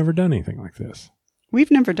because they've never done anything like this. We've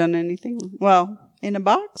never done anything. Well, in a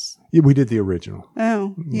box? Yeah, we did the original.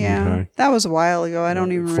 Oh, yeah. Okay. That was a while ago. I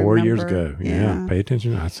don't even remember. 4 years ago. Yeah. Pay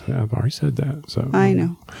attention. I've already said that. So I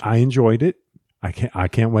know. I enjoyed it. I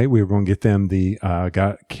can't wait. We were going to get them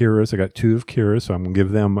got Kira's. I got 2 of Kira's, so I'm going to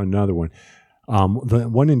give them another one. The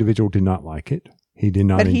one individual did not like it. He did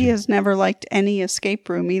not. But he has never liked any escape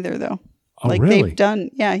room either, though. Oh, really? They've done,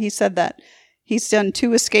 he said that. He's done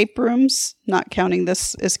 2 escape rooms, not counting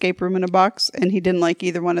this escape room in a box, and he didn't like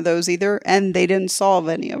either one of those either, and they didn't solve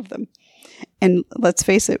any of them. And let's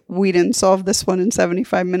face it, we didn't solve this one in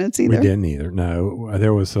 75 minutes either. We didn't either. No,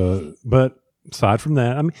 there was but aside from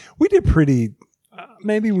that, I mean, we did pretty.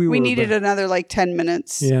 Maybe we needed another 10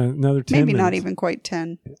 minutes. Yeah, another 10 Maybe minutes. Not even quite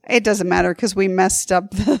 10. It doesn't matter because we messed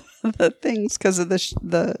up the things because of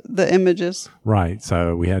the images. Right.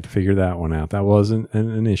 So we had to figure that one out. That wasn't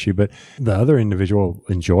an issue. But the other individual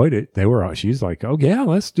enjoyed it. She's like, oh, yeah,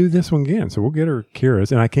 let's do this one again. So we'll get her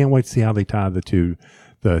Kira's. And I can't wait to see how they tie the two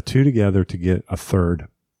together to get a third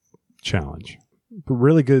challenge. But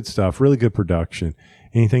really good stuff. Really good production.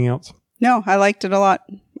 Anything else? No, I liked it a lot.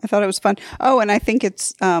 I thought it was fun. Oh, and I think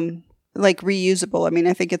it's reusable. I mean,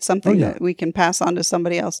 I think it's something that we can pass on to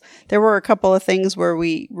somebody else. There were a couple of things where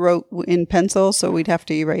we wrote in pencil, so we'd have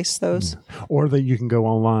to erase those. Or that you can go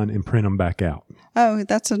online and print them back out. Oh,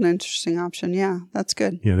 that's an interesting option. Yeah, that's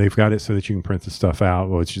good. Yeah, they've got it so that you can print the stuff out,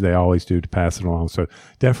 which they always do to pass it along. So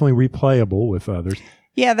definitely replayable with others.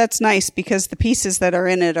 Yeah, that's nice because the pieces that are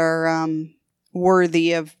in it are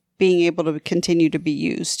worthy of being able to continue to be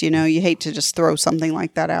used. You hate to just throw something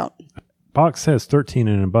like that out. Box says 13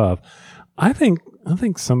 and above. I think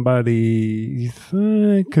somebody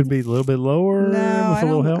could be a little bit lower with a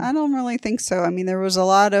little help. I don't really think so. I mean, there was a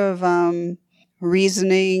lot of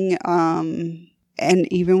reasoning,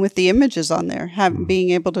 and even with the images on there,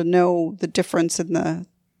 being able to know the difference in the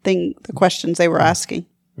questions they were asking.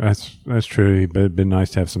 That's true. But it'd been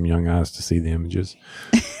nice to have some young eyes to see the images.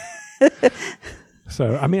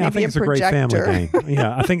 So, I mean, I think it's a great family game.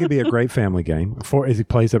 Yeah, I think it'd be a great family game as he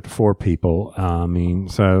plays up to 4 people.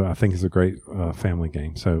 So I think it's a great family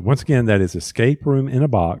game. So once again, that is Escape Room in a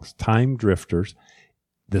Box, Time Drifters.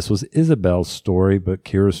 This was Isabel's story, but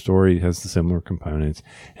Kira's story has the similar components.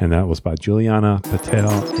 And that was by Juliana Patel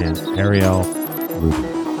and Ariel Rubin.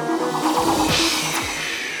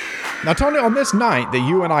 Now, Tony, on this night that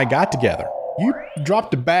you and I got together, you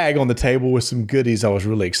dropped a bag on the table with some goodies I was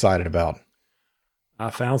really excited about. I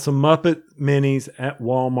found some Muppet Minis at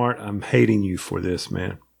Walmart. I'm hating you for this,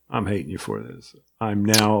 man. I'm hating you for this. I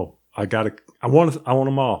want them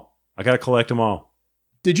all. I got to collect them all.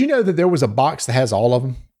 Did you know that there was a box that has all of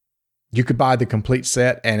them? You could buy the complete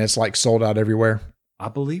set and it's sold out everywhere. I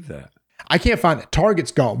believe that. I can't find it.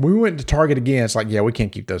 Target's gone. We went to Target again. It's we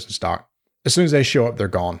can't keep those in stock. As soon as they show up, they're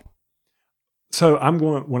gone. So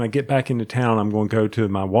when I get back into town, I'm going to go to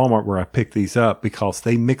my Walmart where I picked these up because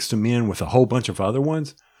they mixed them in with a whole bunch of other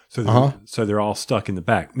ones. So they're all stuck in the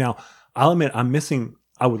back. Now, I'll admit I'm missing.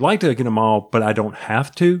 I would like to get them all, but I don't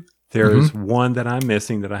have to. There is one that I'm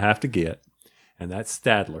missing that I have to get, and that's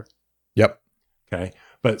Stadler. Yep. Okay.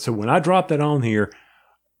 But so when I drop that on here,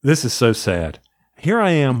 this is so sad. Here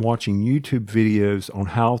I am watching YouTube videos on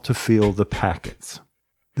how to fill the packets.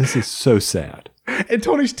 This is so sad. And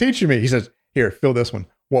Tony's teaching me. He says, here, fill this one.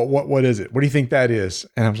 What is it? What do you think that is?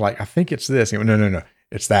 And I was like, I think it's this. He went, no.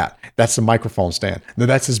 It's that. That's the microphone stand. No,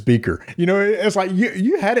 that's his beaker. It's like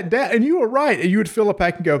you had it down and you were right. And you would fill a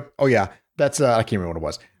pack and go, oh yeah, that's I can't remember what it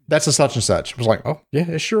was. That's a such and such. I was like, oh yeah,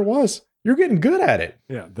 it sure was. You're getting good at it.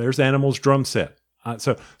 Yeah, there's Animal's drum set.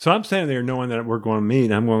 So I'm standing there knowing that we're going to meet,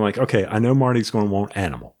 and I'm going like, okay, I know Marty's going to want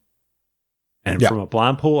Animal. And from a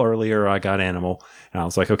blind pull earlier, I got Animal, and I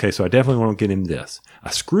was like, okay, so I definitely want to get him this.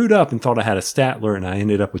 I screwed up and thought I had a Statler, and I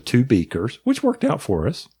ended up with 2 Beakers, which worked out for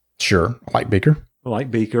us. Sure, I like Beaker.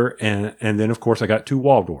 And then, of course, I got 2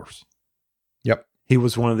 Waldorfs. Yep. He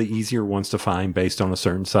was one of the easier ones to find based on a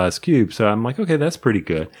certain size cube. So I'm like, okay, that's pretty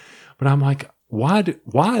good. But I'm like, why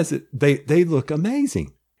is it? They look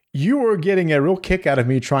amazing. You were getting a real kick out of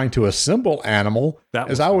me trying to assemble Animal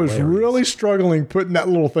as I was really struggling putting that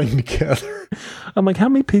little thing together. I'm like, how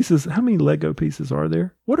many Lego pieces are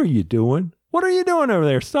there? What are you doing? What are you doing over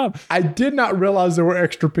there? Stop. I did not realize there were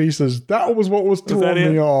extra pieces. That was what was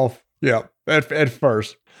throwing me off. Yeah, at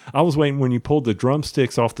first. I was waiting when you pulled the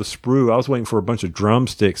drumsticks off the sprue. I was waiting for a bunch of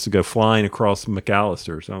drumsticks to go flying across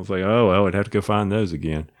McAllister's. I was like, oh, I'd have to go find those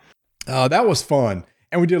again. That was fun.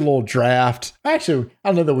 And we did a little draft. Actually, I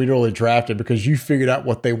don't know that we really drafted because you figured out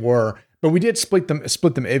what they were. But we did split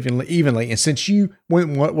them evenly. And since you were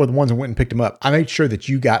the ones that went and picked them up, I made sure that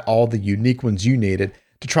you got all the unique ones you needed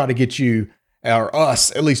to try to get you or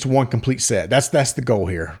us at least one complete set. That's the goal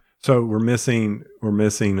here. So we're missing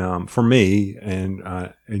for me,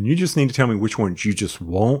 and you just need to tell me which ones you just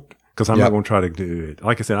want, because I'm not going to try to do it.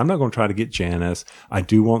 Like I said, I'm not going to try to get Janus. I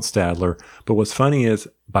do want Stadler, but what's funny is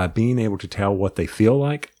by being able to tell what they feel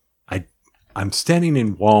like, I'm standing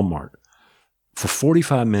in Walmart for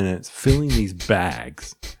 45 minutes filling these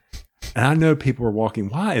bags, and I know people are walking.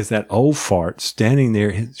 Why is that old fart standing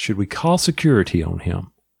there? Should we call security on him?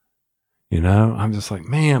 I'm just like,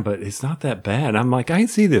 man, but it's not that bad. I'm like, I can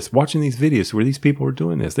see this watching these videos where these people are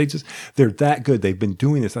doing this. They're that good. They've been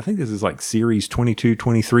doing this. I think this is like series 22,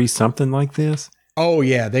 23, something like this. Oh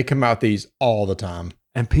yeah. They come out these all the time.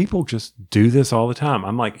 And people just do this all the time.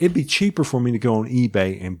 I'm like, it'd be cheaper for me to go on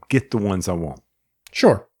eBay and get the ones I want.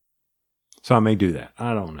 Sure. So I may do that.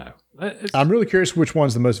 I don't know. I'm really curious which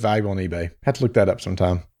one's the most valuable on eBay. Have to look that up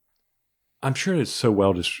sometime. I'm sure it's so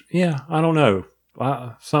well I don't know.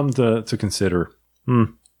 Something to consider.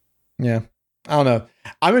 Yeah. I don't know.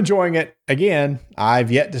 I'm enjoying it. Again,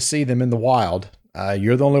 I've yet to see them in the wild.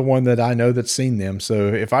 You're the only one that I know that's seen them. So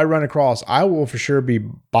if I run across, I will for sure be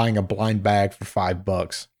buying a blind bag for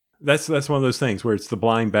 $5. That's one of those things where it's the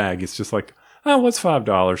blind bag. It's just like, oh, what's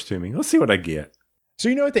 $5 to me? Let's see what I get. So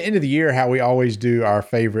at the end of the year, how we always do our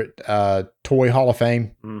favorite toy Hall of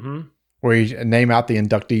Fame. Mm-hmm. Where we name out the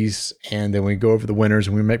inductees and then we go over the winners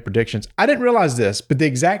and we make predictions. I didn't realize this, but the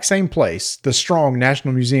exact same place, the Strong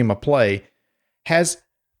National Museum of Play, has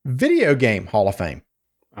Video Game Hall of Fame.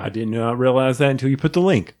 I did not realize that until you put the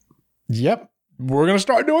link. Yep. We're going to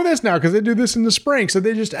start doing this now because they do this in the spring. So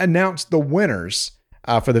they just announced the winners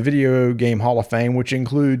for the Video Game Hall of Fame, which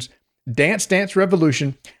includes Dance Dance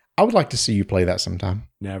Revolution. I would like to see you play that sometime.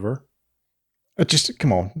 Never. Just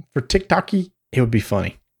come on. For TikTok-y, it would be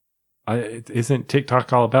funny. Isn't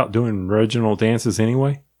TikTok all about doing original dances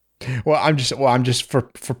anyway? Well, I'm just for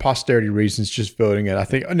posterity reasons, just voting it. I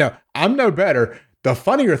think, no, I'm no better. The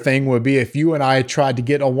funnier thing would be if you and I tried to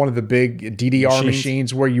get on one of the big DDR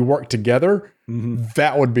machines where you work together. Mm-hmm.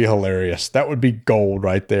 That would be hilarious. That would be gold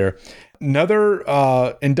right there. Another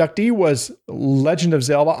inductee was Legend of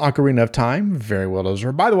Zelda Ocarina of Time. Very well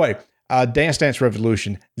deserved. By the way, Dance Dance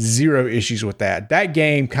Revolution, 0 issues with that. That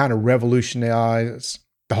game kind of revolutionized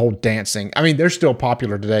the whole dancing. I mean, they're still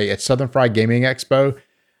popular today at Southern Fried Gaming Expo.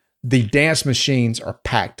 The dance machines are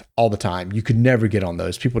packed all the time. You could never get on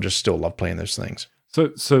those. People just still love playing those things.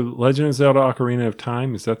 So Legend of Zelda Ocarina of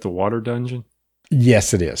Time, is that the water dungeon?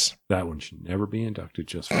 Yes, it is. That one should never be inducted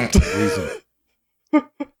just for that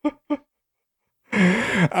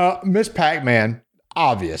reason. Miss Pac-Man,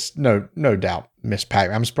 obvious. No doubt. Miss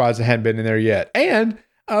Pac-Man. I'm surprised it hadn't been in there yet. And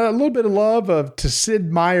a little bit of love to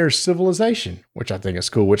Sid Meier's Civilization, which I think is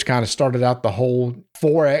cool, which kind of started out the whole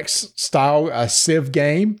 4X style Civ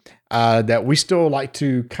game that we still like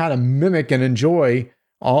to kind of mimic and enjoy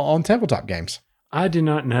on tabletop games. I did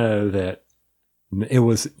not know that it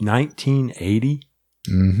was 1980.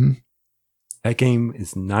 Mm-hmm. That game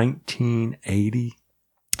is 1980.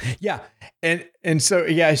 Yeah. And so,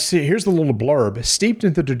 see, here's the little blurb. Steeped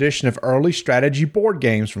in the tradition of early strategy board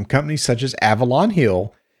games from companies such as Avalon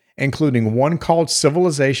Hill, including one called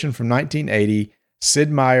Civilization from 1980,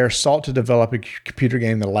 Sid Meier sought to develop a computer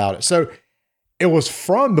game that allowed it. So it was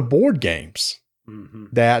from the board games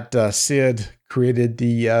that Sid created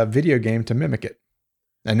the video game to mimic it.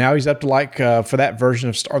 And now he's up to for that version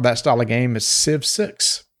of that style of game is Civ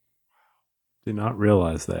 6. Did not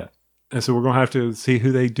realize that. And so we're going to have to see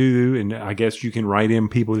who they do. And I guess you can write in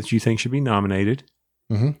people that you think should be nominated.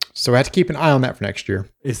 Mm-hmm. So we have to keep an eye on that for next year.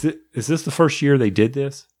 Is this the first year they did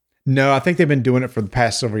this? No, I think they've been doing it for the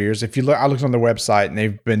past several years. If you look, I looked on their website and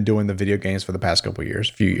they've been doing the video games for the past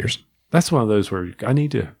few years. That's one of those where I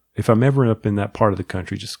need to, if I'm ever up in that part of the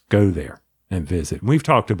country, just go there and visit. And we've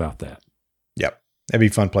talked about that. Yep. That'd be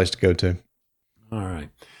a fun place to go to. All right.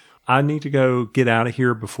 I need to go get out of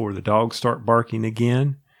here before the dogs start barking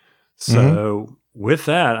again. So with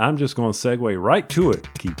that, I'm just going to segue right to it.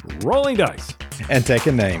 Keep rolling dice. And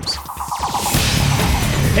taking names.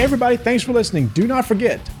 Hey everybody, thanks for listening. Do not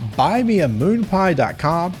forget,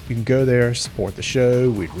 buymeamoonpie.com. You can go there, support the show.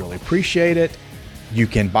 We'd really appreciate it. You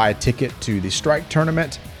can buy a ticket to the Strike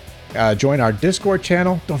Tournament. Join our Discord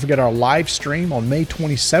channel. Don't forget our live stream on May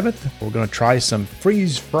 27th. We're going to try some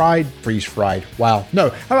freeze-fried. Wow. No,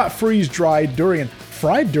 how about freeze-dried durian?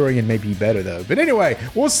 Fried durian may be better though. But anyway,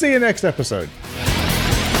 we'll see you next episode.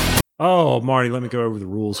 Oh, Marty, let me go over the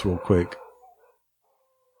rules real quick.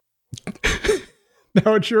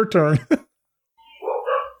 Now it's your turn.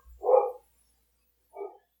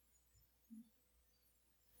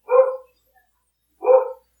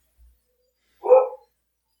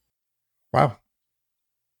 Wow.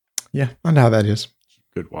 Yeah, I know how that is.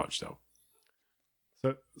 Good watch, though.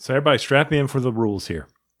 So everybody strap in for the rules here.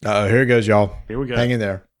 Here it goes, y'all. Here we go. Hang in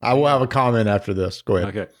there. I will have a comment after this. Go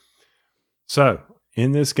ahead. Okay. So,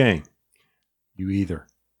 in this game, you either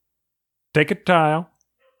take a tile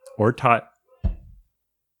or